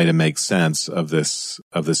one way to make sense of this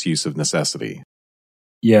use of necessity.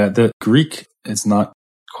 Yeah, the Greek is not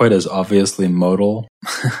quite as obviously modal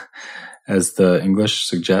as the English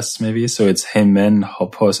suggests, maybe. So it's hemen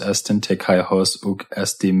hopos estin te kai hos uk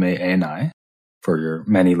esti me enai, for your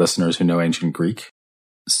many listeners who know ancient Greek.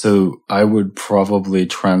 So I would probably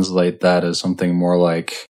translate that as something more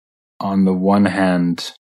like, on the one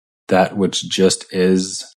hand, that which just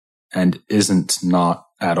is and isn't not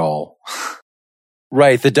at all.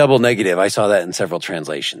 Right, the double negative. I saw that in several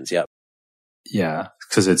translations. Yep. Yeah,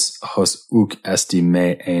 because it's hos uk esti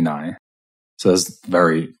me enai. So that's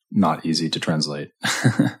very not easy to translate.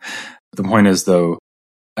 The point is, though,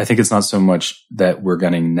 I think it's not so much that we're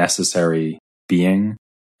getting necessary being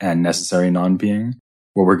and necessary non-being.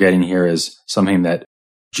 What we're getting here is something that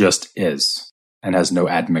just is and has no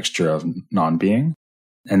admixture of non-being.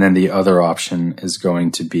 And then the other option is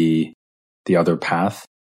going to be the other path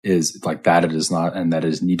is like that it is not and that it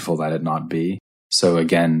is needful that it not be. So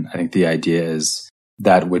again, I think the idea is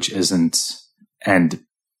that which isn't and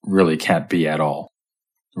really can't be at all,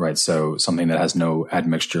 right? So something that has no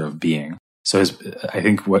admixture of being. So I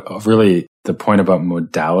think what really the point about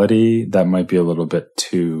modality, that might be a little bit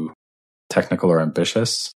too technical or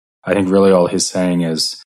ambitious. I think really all he's saying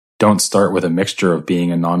is don't start with a mixture of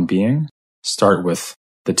being and non-being. Start with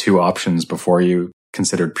the two options before you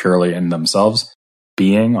considered purely in themselves,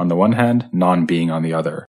 being on the one hand, non-being on the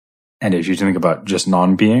other. And if you think about just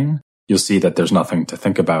non-being, you'll see that there's nothing to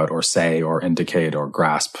think about or say or indicate or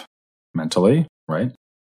grasp mentally, right?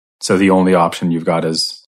 So the only option you've got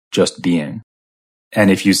is just being.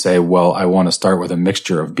 And if you say, well, I want to start with a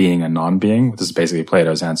mixture of being and non-being, this is basically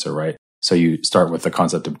Plato's answer, right? So you start with the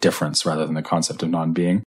concept of difference rather than the concept of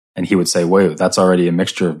non-being. And he would say, wait, that's already a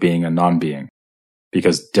mixture of being and non-being,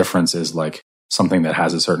 because difference is like something that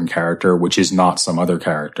has a certain character, which is not some other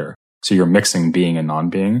character. So you're mixing being and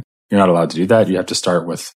non-being. You're not allowed to do that. You have to start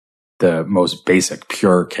with the most basic,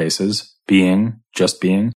 pure cases, being, just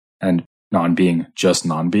being, and non-being, just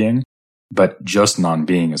non-being. But just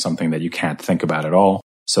non-being is something that you can't think about at all.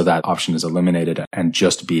 So that option is eliminated, and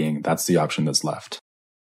just being, that's the option that's left.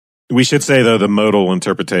 We should say, though, the modal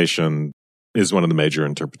interpretation is one of the major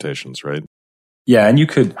interpretations, right? Yeah, and you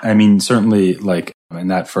could, I mean, certainly like in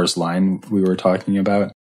that first line we were talking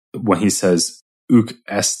about, when he says, uk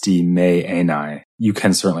esti me enai, you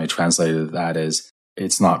can certainly translate that as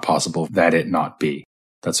it's not possible that it not be.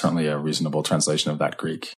 That's certainly a reasonable translation of that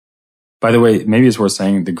Greek. By the way, maybe it's worth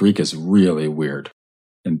saying the Greek is really weird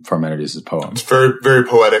in Parmenides' poem. It's very, very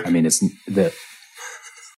poetic. I mean,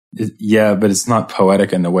 yeah, but it's not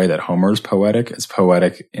poetic in the way that Homer's poetic. It's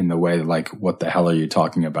poetic in the way like, what the hell are you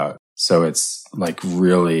talking about? So it's like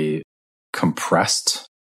really compressed,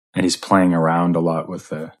 and he's playing around a lot with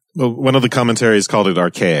the... Well, one of the commentaries called it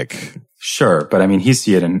archaic. Sure, but I mean, he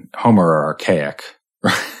see it in Homer are archaic,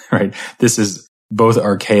 right? This is both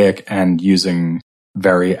archaic and using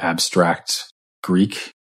very abstract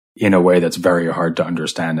Greek in a way that's very hard to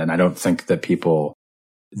understand. And I don't think that people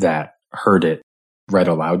that heard it read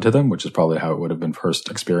aloud to them, which is probably how it would have been first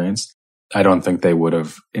experienced, I don't think they would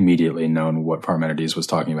have immediately known what Parmenides was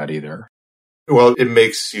talking about either. Well, it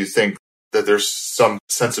makes you think that there's some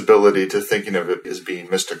sensibility to thinking of it as being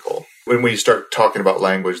mystical. When you start talking about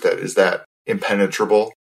language that is that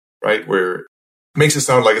impenetrable, right, where it makes it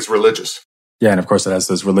sound like it's religious. Yeah, and of course it has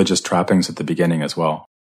those religious trappings at the beginning as well.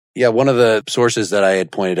 Yeah, one of the sources that I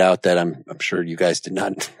had pointed out that I'm sure you guys did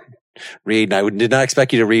not read, and I did not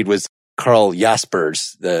expect you to read, was Karl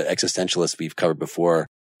Jaspers, the existentialist we've covered before.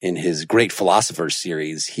 In his Great Philosophers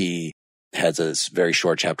series, he has a very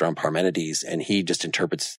short chapter on Parmenides, and he just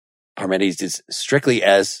interprets Parmenides strictly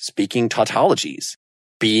as speaking tautologies.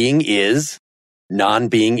 Being is,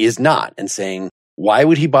 non-being is not, and saying, why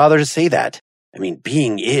would he bother to say that? I mean,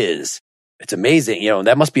 being is. It's amazing.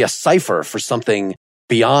 That must be a cipher for something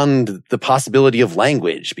beyond the possibility of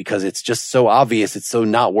language, because it's just so obvious. It's so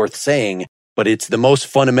not worth saying, but it's the most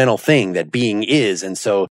fundamental thing that being is. And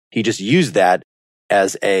so he just used that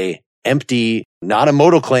as a empty, not a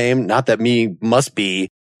modal claim, not that me must be,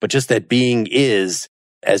 but just that being is,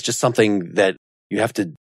 as just something that you have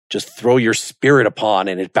to just throw your spirit upon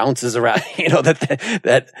and it bounces around,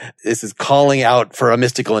 that this is calling out for a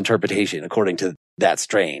mystical interpretation according to that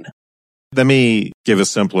strain. Let me give a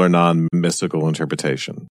simpler, non-mystical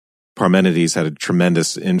interpretation. Parmenides had a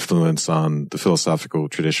tremendous influence on the philosophical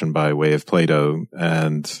tradition by way of Plato,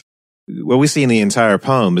 and what we see in the entire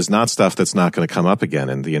poem is not stuff that's not going to come up again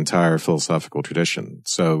in the entire philosophical tradition.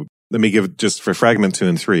 So let me give just for fragment 2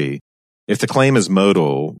 and 3. If the claim is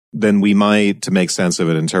modal, then we might, to make sense of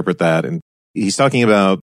it, interpret that. And he's talking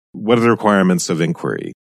about what are the requirements of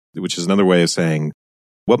inquiry, which is another way of saying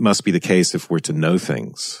what must be the case if we're to know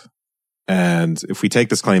things. And if we take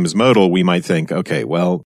this claim as modal, we might think, okay,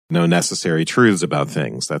 well, no necessary truths about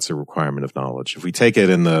things. That's a requirement of knowledge. If we take it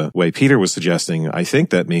in the way Peter was suggesting, I think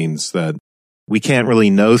that means that we can't really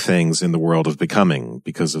know things in the world of becoming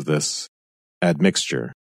because of this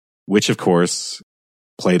admixture, which of course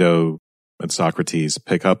Plato and Socrates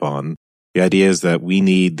pick up on. The idea is that we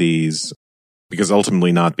need these because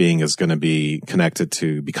ultimately not being is going to be connected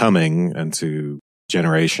to becoming and to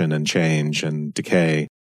generation and change and decay.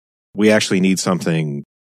 We actually need something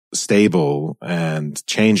stable and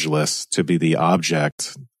changeless to be the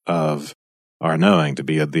object of our knowing, to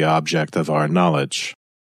be the object of our knowledge.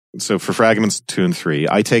 So for fragments 2 and 3,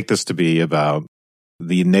 I take this to be about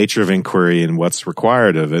the nature of inquiry and what's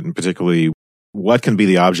required of it, and particularly what can be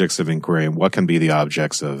the objects of inquiry and what can be the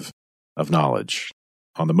objects of knowledge.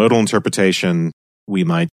 On the modal interpretation, we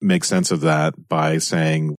might make sense of that by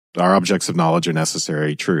saying our objects of knowledge are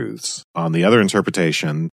necessary truths. On the other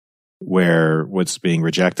interpretation, where what's being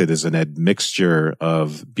rejected is an admixture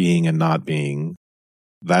of being and not being,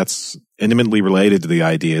 that's intimately related to the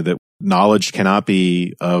idea that knowledge cannot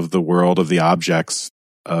be of the world of the objects,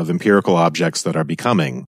 of empirical objects that are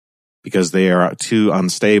becoming, because they are too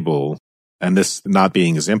unstable, and this not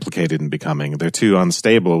being is implicated in becoming. They're too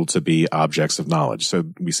unstable to be objects of knowledge. So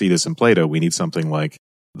we see this in Plato. We need something like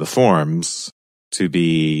the forms to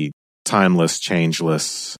be timeless,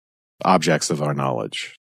 changeless objects of our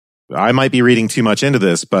knowledge. I might be reading too much into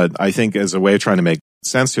this, but I think as a way of trying to make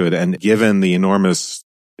sense to it, and given the enormous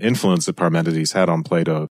influence that Parmenides had on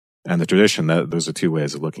Plato and the tradition, that those are two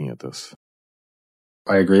ways of looking at this.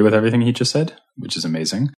 I agree with everything he just said, which is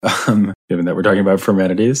amazing, given that we're talking about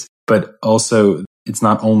Parmenides. But also, it's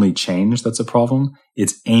not only change that's a problem,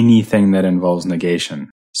 it's anything that involves negation.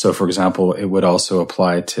 So, for example, it would also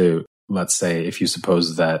apply to, let's say, if you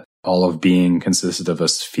suppose that all of being consisted of a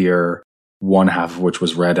sphere, one half of which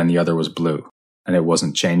was red and the other was blue, and it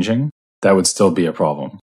wasn't changing, that would still be a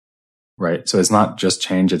problem, right? So it's not just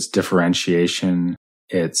change, it's differentiation,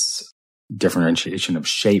 it's differentiation of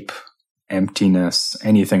shape, emptiness,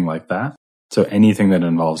 anything like that. So anything that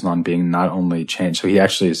involves non-being, not only change. So he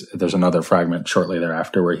actually, there's another fragment shortly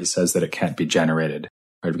thereafter where he says that it can't be generated,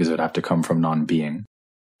 right? Because it would have to come from non-being.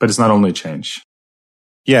 But it's not only change.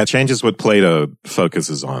 Yeah, change is what Plato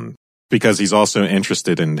focuses on, because he's also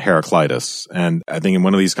interested in Heraclitus. And I think in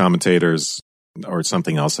one of these commentators, or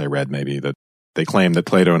something else I read maybe, that they claim that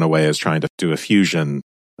Plato in a way is trying to do a fusion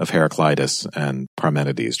of Heraclitus and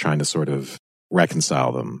Parmenides, trying to sort of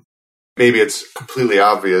reconcile them. Maybe it's completely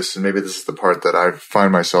obvious, and maybe this is the part that I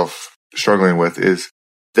find myself struggling with, is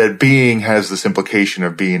that being has this implication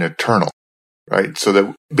of being eternal, right? So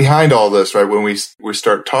that behind all this, right, when we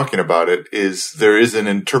start talking about it, is there is an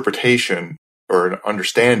interpretation, or an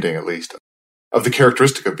understanding at least, of the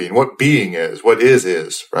characteristic of being, what being is, what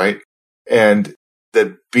is, right? And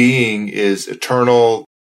that being is eternal,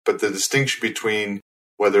 but the distinction between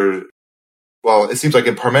whether, well, it seems like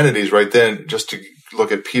in Parmenides, right then, just to look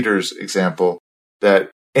at Peter's example, that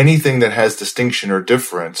anything that has distinction or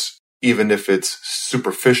difference, even if it's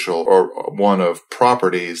superficial or one of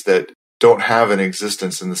properties that don't have an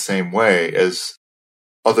existence in the same way as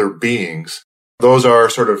other beings, those are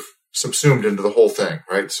sort of subsumed into the whole thing,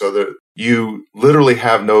 right? So that you literally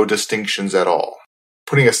have no distinctions at all.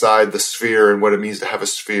 Putting aside the sphere and what it means to have a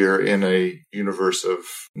sphere in a universe of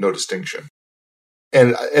no distinction.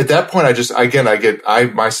 And at that point, I just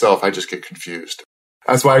get confused.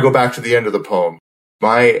 That's why I go back to the end of the poem.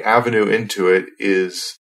 My avenue into it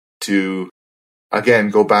is to, again,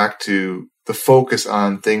 go back to the focus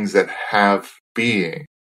on things that have being.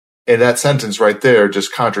 And that sentence right there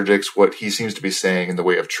just contradicts what he seems to be saying in the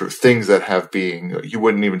way of truth. Things that have being. You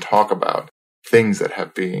wouldn't even talk about things that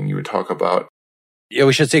have being. You would talk about. Yeah,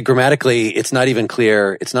 we should say grammatically, it's not even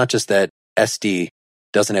clear. It's not just that SD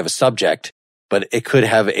doesn't have a subject, but it could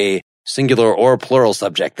have a singular or plural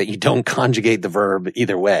subject that you don't conjugate the verb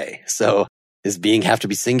either way. So does being have to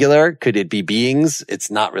be singular? Could it be beings? It's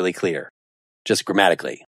not really clear, just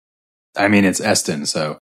grammatically. I mean, it's Eston,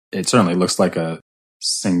 so it certainly looks like a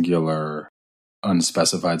singular,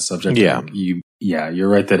 unspecified subject. Yeah. You're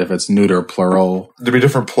right that if it's neuter plural, There'd be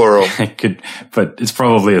different plural. it could, but it's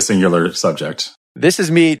probably a singular subject. This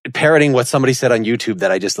is me parroting what somebody said on YouTube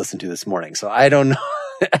that I just listened to this morning. So I don't know.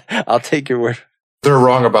 I'll take your word. They're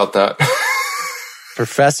wrong about that.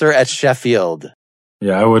 Professor at Sheffield.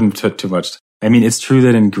 Yeah, I wouldn't put too much. I mean, it's true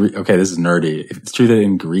that in Greek, okay, this is nerdy. It's true that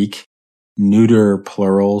in Greek, neuter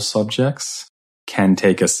plural subjects can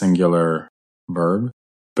take a singular verb,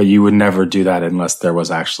 but you would never do that unless there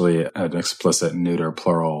was actually an explicit neuter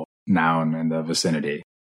plural noun in the vicinity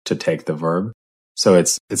to take the verb. So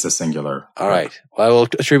it's a singular. All right. Well, I will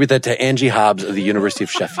attribute that to Angie Hobbs of the University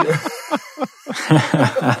of Sheffield.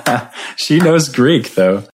 She knows Greek,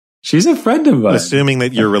 though. She's a friend of mine. Assuming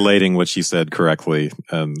that you're relating what she said correctly.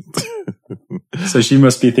 So she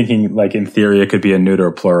must be thinking, like, in theory, it could be a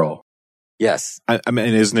neuter plural. Yes. I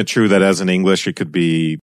mean, isn't it true that as in English, it could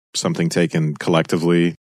be something taken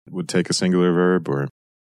collectively would take a singular verb, or?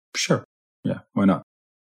 Sure. Yeah, why not?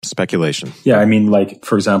 Speculation. Yeah, I mean, like,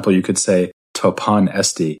 for example, you could say, to pan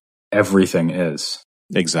esti, everything is.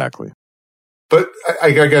 Exactly. But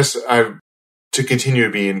I guess to continue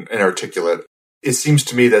being inarticulate, it seems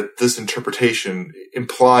to me that this interpretation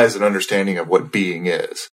implies an understanding of what being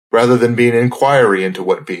is, rather than being an inquiry into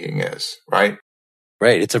what being is, right?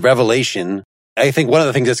 Right. It's a revelation. I think one of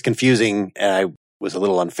the things that's confusing, and I was a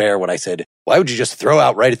little unfair when I said, why would you just throw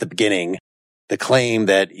out right at the beginning the claim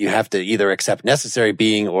that you have to either accept necessary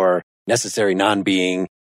being or necessary non-being?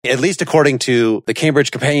 At least according to the Cambridge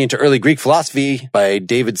Companion to Early Greek Philosophy by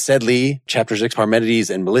David Sedley, Chapter 6, Parmenides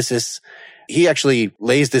and Melissus, he actually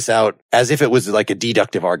lays this out as if it was like a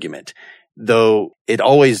deductive argument, though it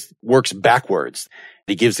always works backwards.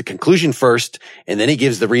 He gives the conclusion first, and then he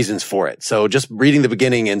gives the reasons for it. So just reading the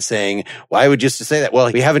beginning and saying, why would you just say that?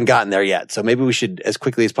 Well, we haven't gotten there yet. So maybe we should, as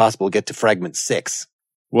quickly as possible, get to fragment 6.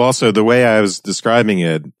 Well, also, the way I was describing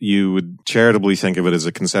it, you would charitably think of it as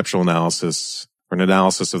a conceptual analysis or an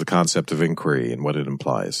analysis of the concept of inquiry and what it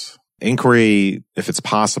implies. Inquiry, if it's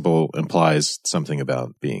possible, implies something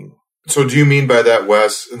about being. So do you mean by that,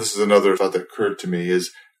 Wes, and this is another thought that occurred to me,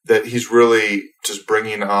 is that he's really just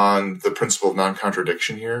bringing on the principle of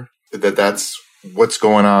non-contradiction here? That's what's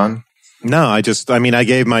going on? No, I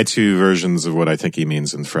gave my two versions of what I think he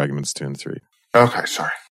means in fragments 2 and 3. Okay, sorry.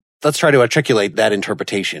 Let's try to articulate that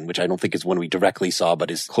interpretation, which I don't think is one we directly saw, but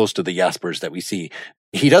is close to the Jaspers that we see.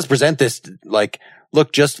 He does present this like,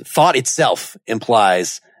 look, just thought itself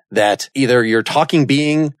implies that either you're talking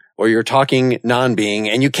being or you're talking non-being,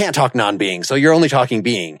 and you can't talk non-being, so you're only talking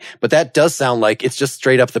being. But that does sound like it's just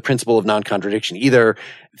straight up the principle of non-contradiction. Either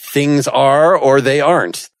things are or they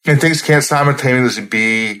aren't. And things can't simultaneously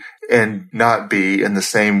be and not be in the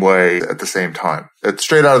same way at the same time. It's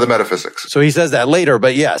straight out of the metaphysics. So he says that later,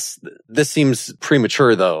 but yes, this seems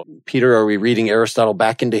premature though. Peter, are we reading Aristotle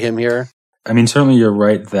back into him here? I mean, certainly you're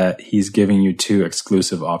right that he's giving you two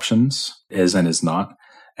exclusive options, is and is not.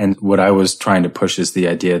 And what I was trying to push is the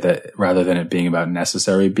idea that rather than it being about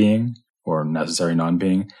necessary being or necessary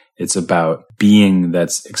non-being, it's about being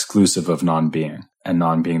that's exclusive of non-being and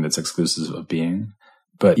non-being that's exclusive of being.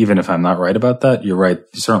 But even if I'm not right about that, you're right.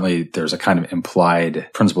 Certainly there's a kind of implied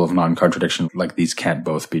principle of non-contradiction, like these can't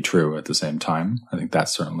both be true at the same time. I think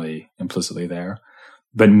that's certainly implicitly there.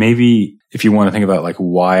 But maybe if you want to think about like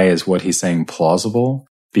why is what he's saying plausible,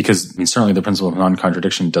 because I mean, certainly the principle of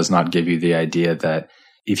non-contradiction does not give you the idea that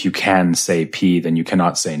if you can say P, then you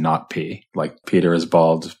cannot say not P. Like Peter is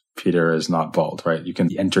bald, Peter is not bald, right? You can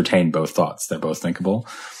entertain both thoughts. They're both thinkable.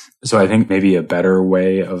 So I think maybe a better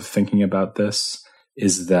way of thinking about this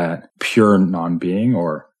is that pure non-being,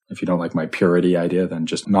 or if you don't like my purity idea, then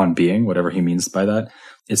just non-being, whatever he means by that,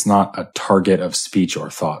 it's not a target of speech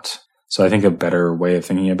or thought. So I think a better way of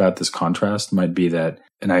thinking about this contrast might be that,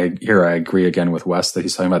 and I agree again with Wes that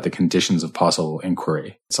he's talking about the conditions of possible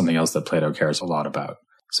inquiry, something else that Plato cares a lot about.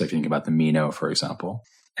 So if you think about the Meno, for example,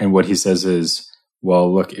 and what he says is,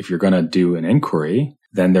 well, look, if you're going to do an inquiry,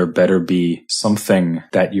 then there better be something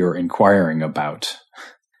that you're inquiring about.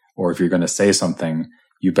 Or if you're going to say something,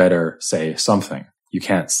 you better say something. You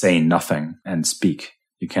can't say nothing and speak.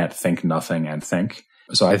 You can't think nothing and think.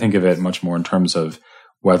 So I think of it much more in terms of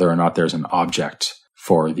whether or not there's an object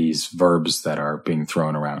for these verbs that are being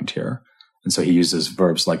thrown around here. And so he uses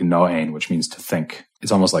verbs like noein, which means to think.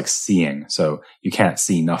 It's almost like seeing. So you can't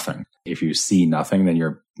see nothing. If you see nothing, then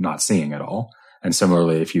you're not seeing at all. And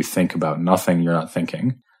similarly, if you think about nothing, you're not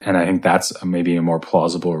thinking. And I think that's maybe a more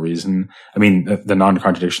plausible reason. I mean, the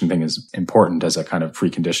non-contradiction thing is important as a kind of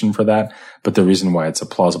precondition for that. But the reason why it's a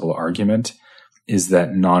plausible argument is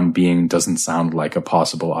that non-being doesn't sound like a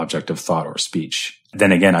possible object of thought or speech.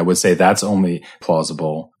 Then again, I would say that's only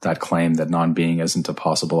plausible, that claim that non-being isn't a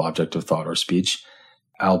possible object of thought or speech.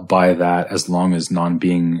 I'll buy that as long as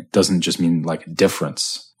non-being doesn't just mean like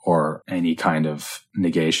difference or any kind of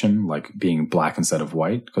negation, like being black instead of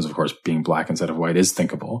white, because of course being black instead of white is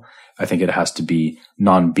thinkable. I think it has to be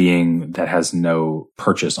non-being that has no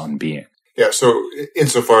purchase on being. Yeah, so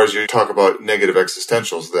insofar as you talk about negative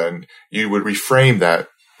existentials, then you would reframe that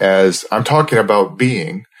as, I'm talking about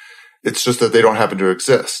being, it's just that they don't happen to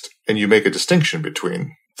exist. And you make a distinction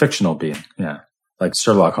between fictional being, yeah. Like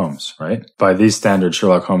Sherlock Holmes, right? By these standards,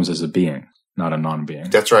 Sherlock Holmes is a being, not a non-being.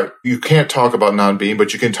 That's right. You can't talk about non-being,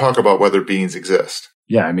 but you can talk about whether beings exist.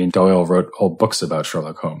 Yeah, I mean, Doyle wrote whole books about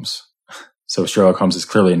Sherlock Holmes. So Sherlock Holmes is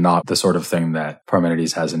clearly not the sort of thing that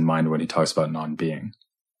Parmenides has in mind when he talks about non-being.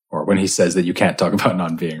 Or when he says that you can't talk about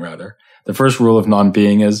non-being, rather. The first rule of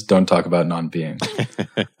non-being is don't talk about non-being.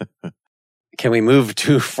 Can we move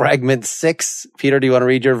to fragment 6? Peter, do you want to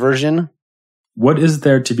read your version? What is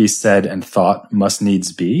there to be said and thought must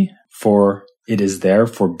needs be? For it is there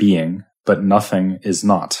for being, but nothing is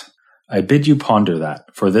not. I bid you ponder that,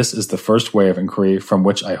 for this is the first way of inquiry from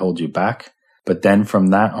which I hold you back, but then from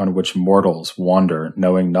that on which mortals wander,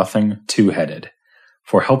 knowing nothing, two-headed.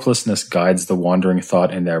 For helplessness guides the wandering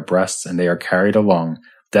thought in their breasts, and they are carried along,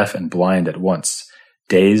 deaf and blind at once,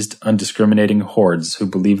 dazed, undiscriminating hordes who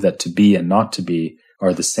believe that to be and not to be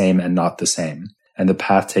are the same and not the same, and the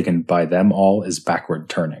path taken by them all is backward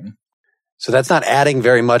turning. So that's not adding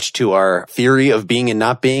very much to our theory of being and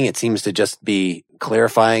not being. It seems to just be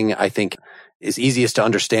clarifying, I think, is easiest to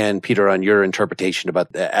understand, Peter, on your interpretation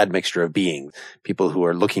about the admixture of being. People who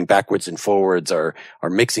are looking backwards and forwards are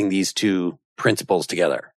mixing these two principles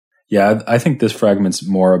together. Yeah, I think this fragment's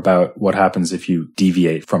more about what happens if you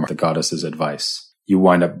deviate from the goddess's advice. You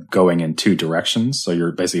wind up going in two directions, so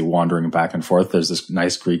you're basically wandering back and forth. There's this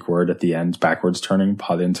nice Greek word at the end, backwards turning,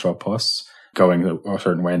 palintropos, going a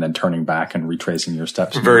certain way and then turning back and retracing your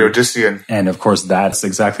steps. Very Odyssean. And of course, that's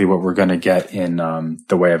exactly what we're going to get in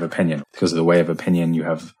The Way of Opinion. Because of The Way of Opinion, you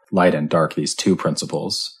have light and dark, these two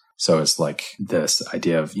principles. So it's like this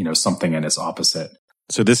idea of, something and its opposite.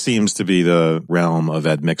 So this seems to be the realm of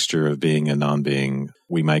admixture of being and non-being.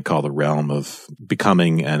 We might call the realm of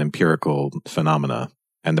becoming an empirical phenomena.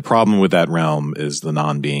 And the problem with that realm is the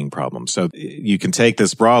non-being problem. So you can take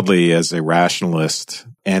this broadly as a rationalist,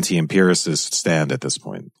 anti-empiricist stand at this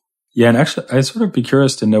point. Yeah, and actually, I'd sort of be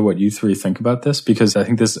curious to know what you three think about this, because I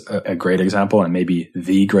think this is a great example, and maybe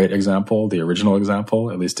the great example, the original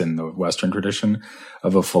example, at least in the Western tradition,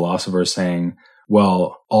 of a philosopher saying,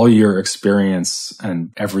 well, all your experience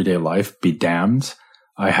and everyday life be damned.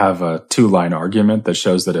 I have a 2-line argument that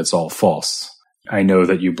shows that it's all false. I know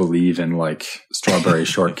that you believe in strawberry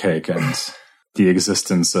shortcake and the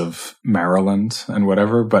existence of Maryland and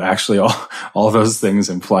whatever, but actually all those things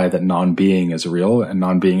imply that non-being is real and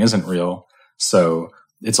non-being isn't real. So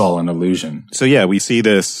it's all an illusion. So yeah, we see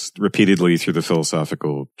this repeatedly through the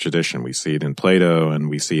philosophical tradition. We see it in Plato and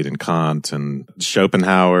we see it in Kant and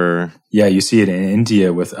Schopenhauer. Yeah, you see it in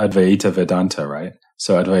India with Advaita Vedanta, right?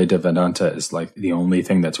 So Advaita Vedanta is the only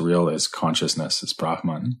thing that's real is consciousness, is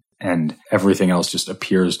Brahman. And everything else just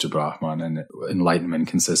appears to Brahman. And enlightenment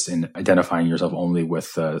consists in identifying yourself only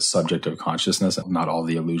with the subject of consciousness, not all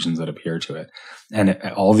the illusions that appear to it. And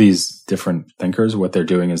all these different thinkers, what they're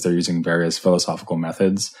doing is they're using various philosophical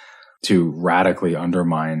methods to radically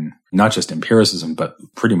undermine not just empiricism, but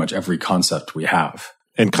pretty much every concept we have.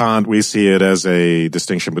 In Kant, we see it as a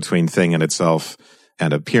distinction between thing and itself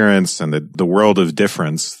and appearance, and the world of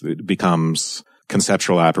difference becomes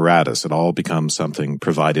conceptual apparatus. It all becomes something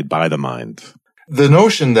provided by the mind. The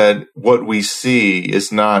notion that what we see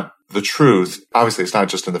is not the truth, obviously it's not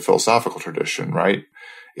just in the philosophical tradition, right?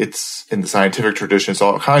 It's in the scientific tradition, it's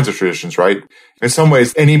all kinds of traditions, right? In some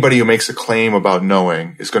ways, anybody who makes a claim about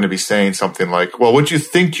knowing is going to be saying something like, well, what you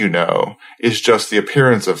think you know is just the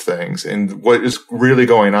appearance of things, and what is really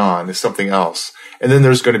going on is something else. And then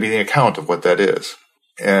there's going to be an account of what that is.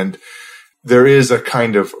 And there is a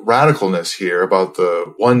kind of radicalness here about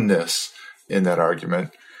the oneness in that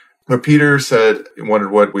argument. Where Peter said,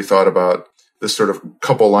 wondered what we thought about this sort of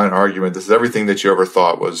couple-line argument. This is everything that you ever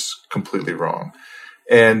thought was completely wrong.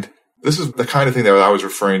 And this is the kind of thing that I was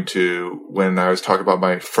referring to when I was talking about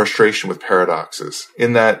my frustration with paradoxes.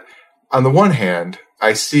 In that, on the one hand,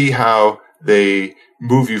 I see how they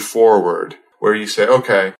move you forward, where you say,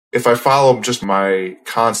 okay, if I follow just my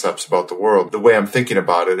concepts about the world, the way I'm thinking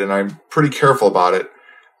about it, and I'm pretty careful about it,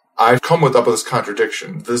 I've come up with this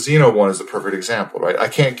contradiction. The Zeno one is the perfect example, right? I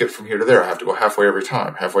can't get from here to there. I have to go halfway every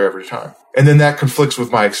time. And then that conflicts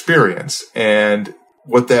with my experience. And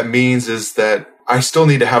what that means is that I still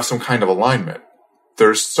need to have some kind of alignment.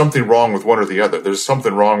 There's something wrong with one or the other. There's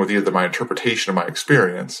something wrong with either my interpretation of my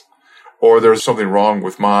experience, or there's something wrong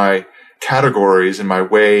with my categories and my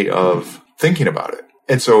way of thinking about it.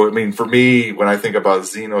 And so, for me, when I think about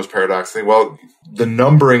Zeno's paradox, I think, well, the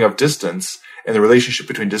numbering of distance and the relationship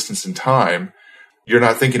between distance and time, you're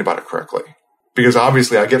not thinking about it correctly. Because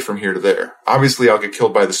obviously I get from here to there. Obviously I'll get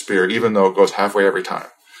killed by the spear, even though it goes halfway every time.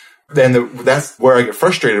 Then that's where I get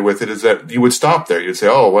frustrated with it, is that you would stop there. You'd say,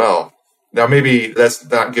 oh, well, now maybe that's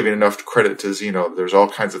not giving enough credit to Zeno. There's all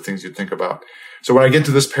kinds of things you'd think about. So when I get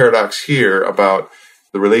to this paradox here about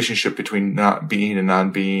the relationship between not being and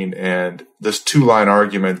non-being, and this 2-line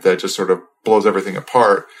argument that just sort of blows everything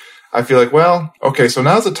apart, I feel like, well, okay, so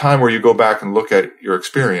now's the time where you go back and look at your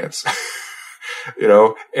experience,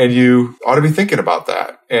 and you ought to be thinking about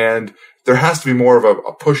that. And there has to be more of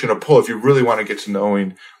a push and a pull if you really want to get to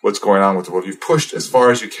knowing what's going on with the world. You've pushed as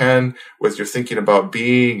far as you can with your thinking about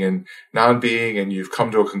being and non-being, and you've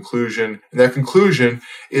come to a conclusion. And that conclusion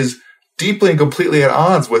is deeply and completely at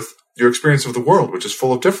odds with your experience of the world, which is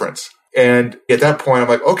full of difference. And at that point, I'm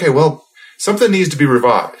like, okay, well, something needs to be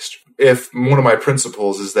revised. If one of my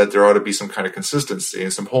principles is that there ought to be some kind of consistency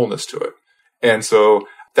and some wholeness to it. And so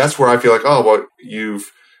that's where I feel like, oh, well,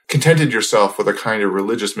 you've contented yourself with a kind of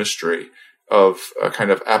religious mystery of a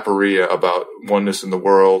kind of aporia about oneness in the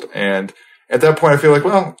world. And at that point, I feel like,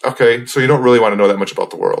 well, okay, so you don't really want to know that much about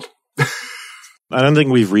the world. I don't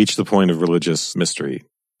think we've reached the point of religious mystery.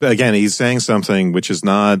 Again, he's saying something which is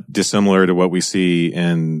not dissimilar to what we see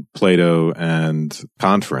in Plato and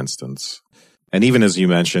Kant, for instance. And even as you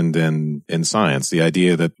mentioned in science, the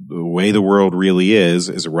idea that the way the world really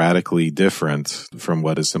is radically different from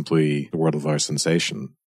what is simply the world of our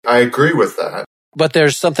sensation. I agree with that. But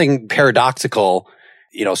there's something paradoxical,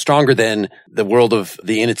 stronger than the world of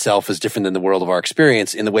the in itself is different than the world of our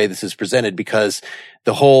experience in the way this is presented, because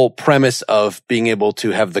the whole premise of being able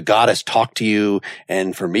to have the goddess talk to you,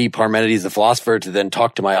 and for me, Parmenides, the philosopher, to then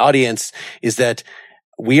talk to my audience, is that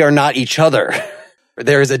we are not each other.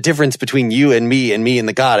 There is a difference between you and me and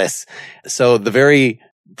the goddess. So the very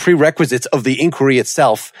prerequisites of the inquiry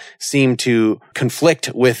itself seem to conflict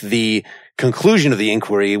with the conclusion of the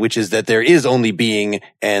inquiry, which is that there is only being,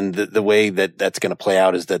 and the way that that's going to play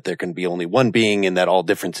out is that there can be only one being and that all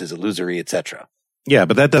difference is illusory, etc. Yeah,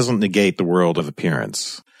 but that doesn't negate the world of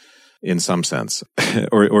appearance in some sense.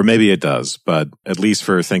 or maybe it does, but at least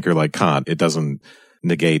for a thinker like Kant, it doesn't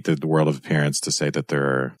negate the world of appearance to say that there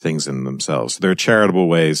are things in themselves. There are charitable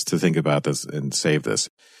ways to think about this and save this.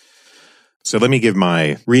 So let me give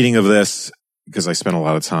my reading of this, because I spent a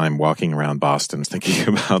lot of time walking around Boston thinking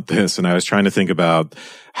about this, and I was trying to think about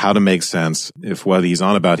how to make sense if what he's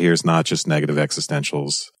on about here is not just negative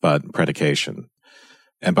existentials, but predication.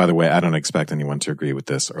 And by the way, I don't expect anyone to agree with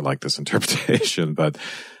this or like this interpretation, but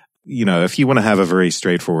if you want to have a very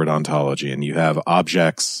straightforward ontology and you have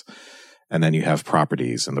objects and then you have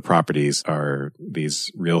properties, and the properties are these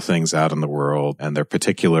real things out in the world and they're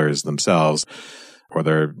particulars themselves, or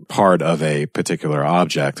they're part of a particular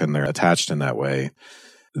object and they're attached in that way,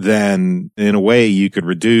 then in a way you could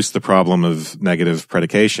reduce the problem of negative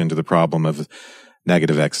predication to the problem of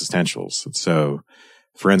negative existentials. So,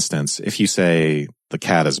 for instance, if you say the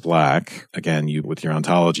cat is black, again, with your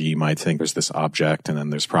ontology, you might think there's this object and then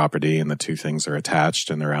there's property and the two things are attached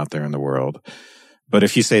and they're out there in the world. But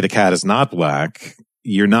if you say the cat is not black,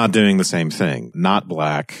 you're not doing the same thing. Not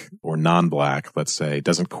black or non-black, let's say,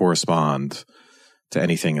 doesn't correspond to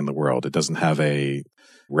anything in the world. It doesn't have a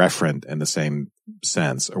referent in the same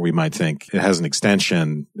sense. Or we might think it has an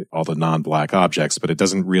extension, all the non-black objects, but it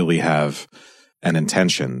doesn't really have an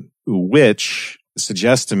intention, which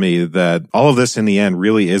suggests to me that all of this in the end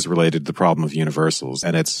really is related to the problem of universals.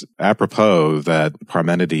 And it's apropos that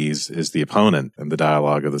Parmenides is the opponent in the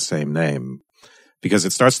dialogue of the same name. Because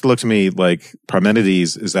it starts to look to me like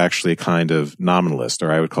Parmenides is actually a kind of nominalist,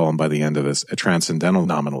 or I would call him by the end of this a transcendental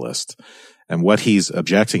nominalist. And what he's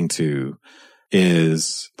objecting to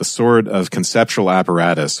is the sort of conceptual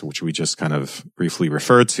apparatus, which we just kind of briefly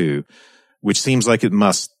referred to, which seems like it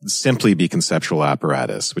must simply be conceptual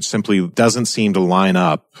apparatus, which simply doesn't seem to line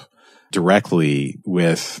up directly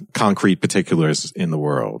with concrete particulars in the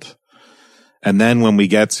world. And then when we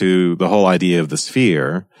get to the whole idea of the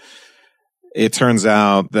sphere, it turns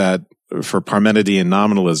out that for Parmenidean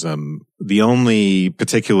nominalism, the only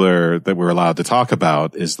particular that we're allowed to talk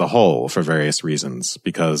about is the whole for various reasons,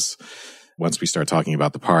 because once we start talking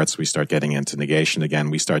about the parts, we start getting into negation again.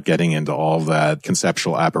 We start getting into all that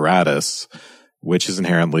conceptual apparatus, which is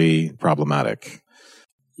inherently problematic.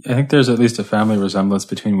 I think there's at least a family resemblance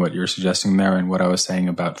between what you're suggesting there and what I was saying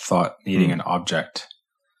about thought needing an object.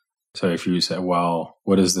 So if you say, well,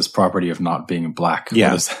 what is this property of not being black?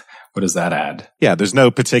 Yeah. What does that add? Yeah, there's no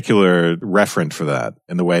particular referent for that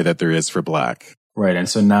in the way that there is for black. Right. And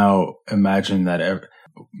so now imagine that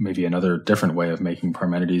maybe another different way of making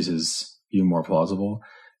Parmenides' view more plausible.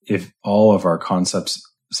 If all of our concepts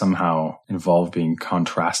somehow involve being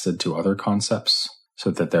contrasted to other concepts, so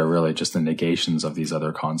that they're really just the negations of these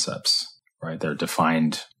other concepts, right? They're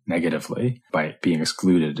defined negatively by being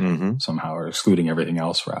excluded somehow, or excluding everything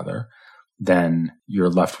else rather. Then you're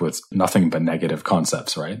left with nothing but negative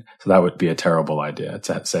concepts, right? So that would be a terrible idea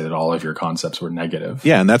to say that all of your concepts were negative.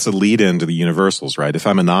 Yeah, and that's a lead in to the universals, right? If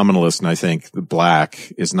I'm a nominalist and I think the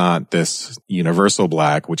black is not this universal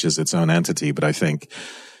black, which is its own entity, but I think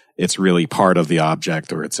it's really part of the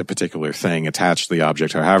object, or it's a particular thing attached to the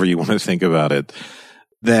object, or however you want to think about it,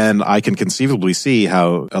 then I can conceivably see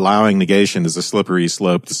how allowing negation is a slippery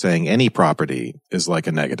slope to saying any property is like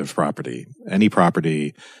a negative property. Any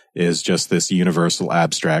property is just this universal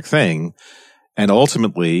abstract thing. And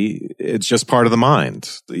ultimately, it's just part of the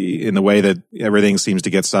mind. In the way that everything seems to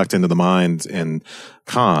get sucked into the mind in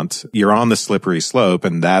Kant, you're on the slippery slope,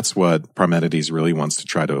 and that's what Parmenides really wants to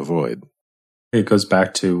try to avoid. It goes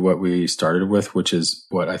back to what we started with, which is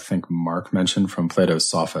what I think Mark mentioned from Plato's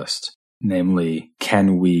Sophist. Namely,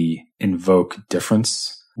 can we invoke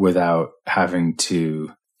difference without having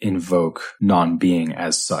to invoke non-being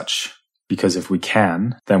as such? Because if we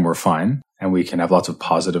can, then we're fine. And we can have lots of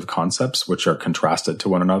positive concepts which are contrasted to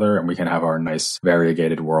one another, and we can have our nice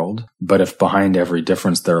variegated world. But if behind every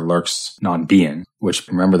difference there lurks non-being, which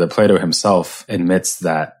remember that Plato himself admits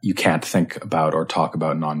that you can't think about or talk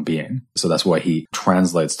about non-being. So that's why he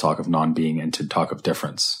translates talk of non-being into talk of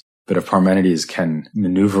difference. But if Parmenides can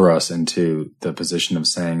maneuver us into the position of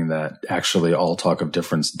saying that actually all talk of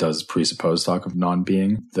difference does presuppose talk of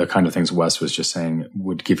non-being, the kind of things Wes was just saying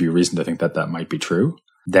would give you reason to think that that might be true,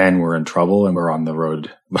 then we're in trouble and we're on the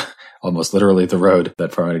road, almost literally the road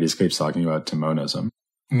that Parmenides keeps talking about, to monism.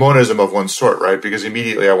 Monism of one sort, right? Because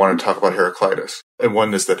immediately I want to talk about Heraclitus and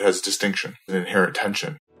oneness that has distinction and inherent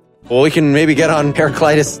tension. Well, we can maybe get on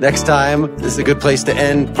Heraclitus next time. This is a good place to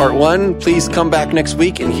end part 1. Please come back next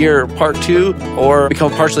week and hear part 2, or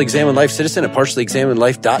become a Partially Examined Life citizen at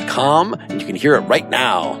partiallyexaminedlife.com, and you can hear it right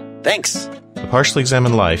now. Thanks. A Partially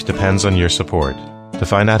Examined Life depends on your support. To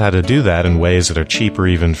find out how to do that in ways that are cheap or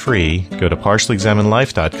even free, go to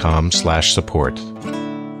partiallyexaminedlife.com/support.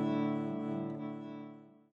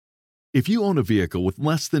 If you own a vehicle with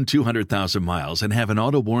less than 200,000 miles and have an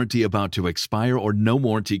auto warranty about to expire or no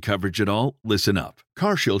warranty coverage at all, listen up.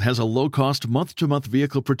 CarShield has a low-cost month-to-month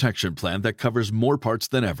vehicle protection plan that covers more parts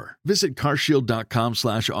than ever. Visit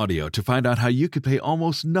carshield.com/audio to find out how you could pay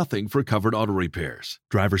almost nothing for covered auto repairs.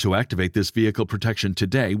 Drivers who activate this vehicle protection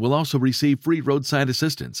today will also receive free roadside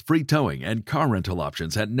assistance, free towing, and car rental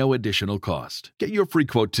options at no additional cost. Get your free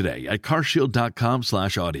quote today at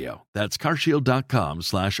carshield.com/audio. That's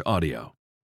carshield.com/audio.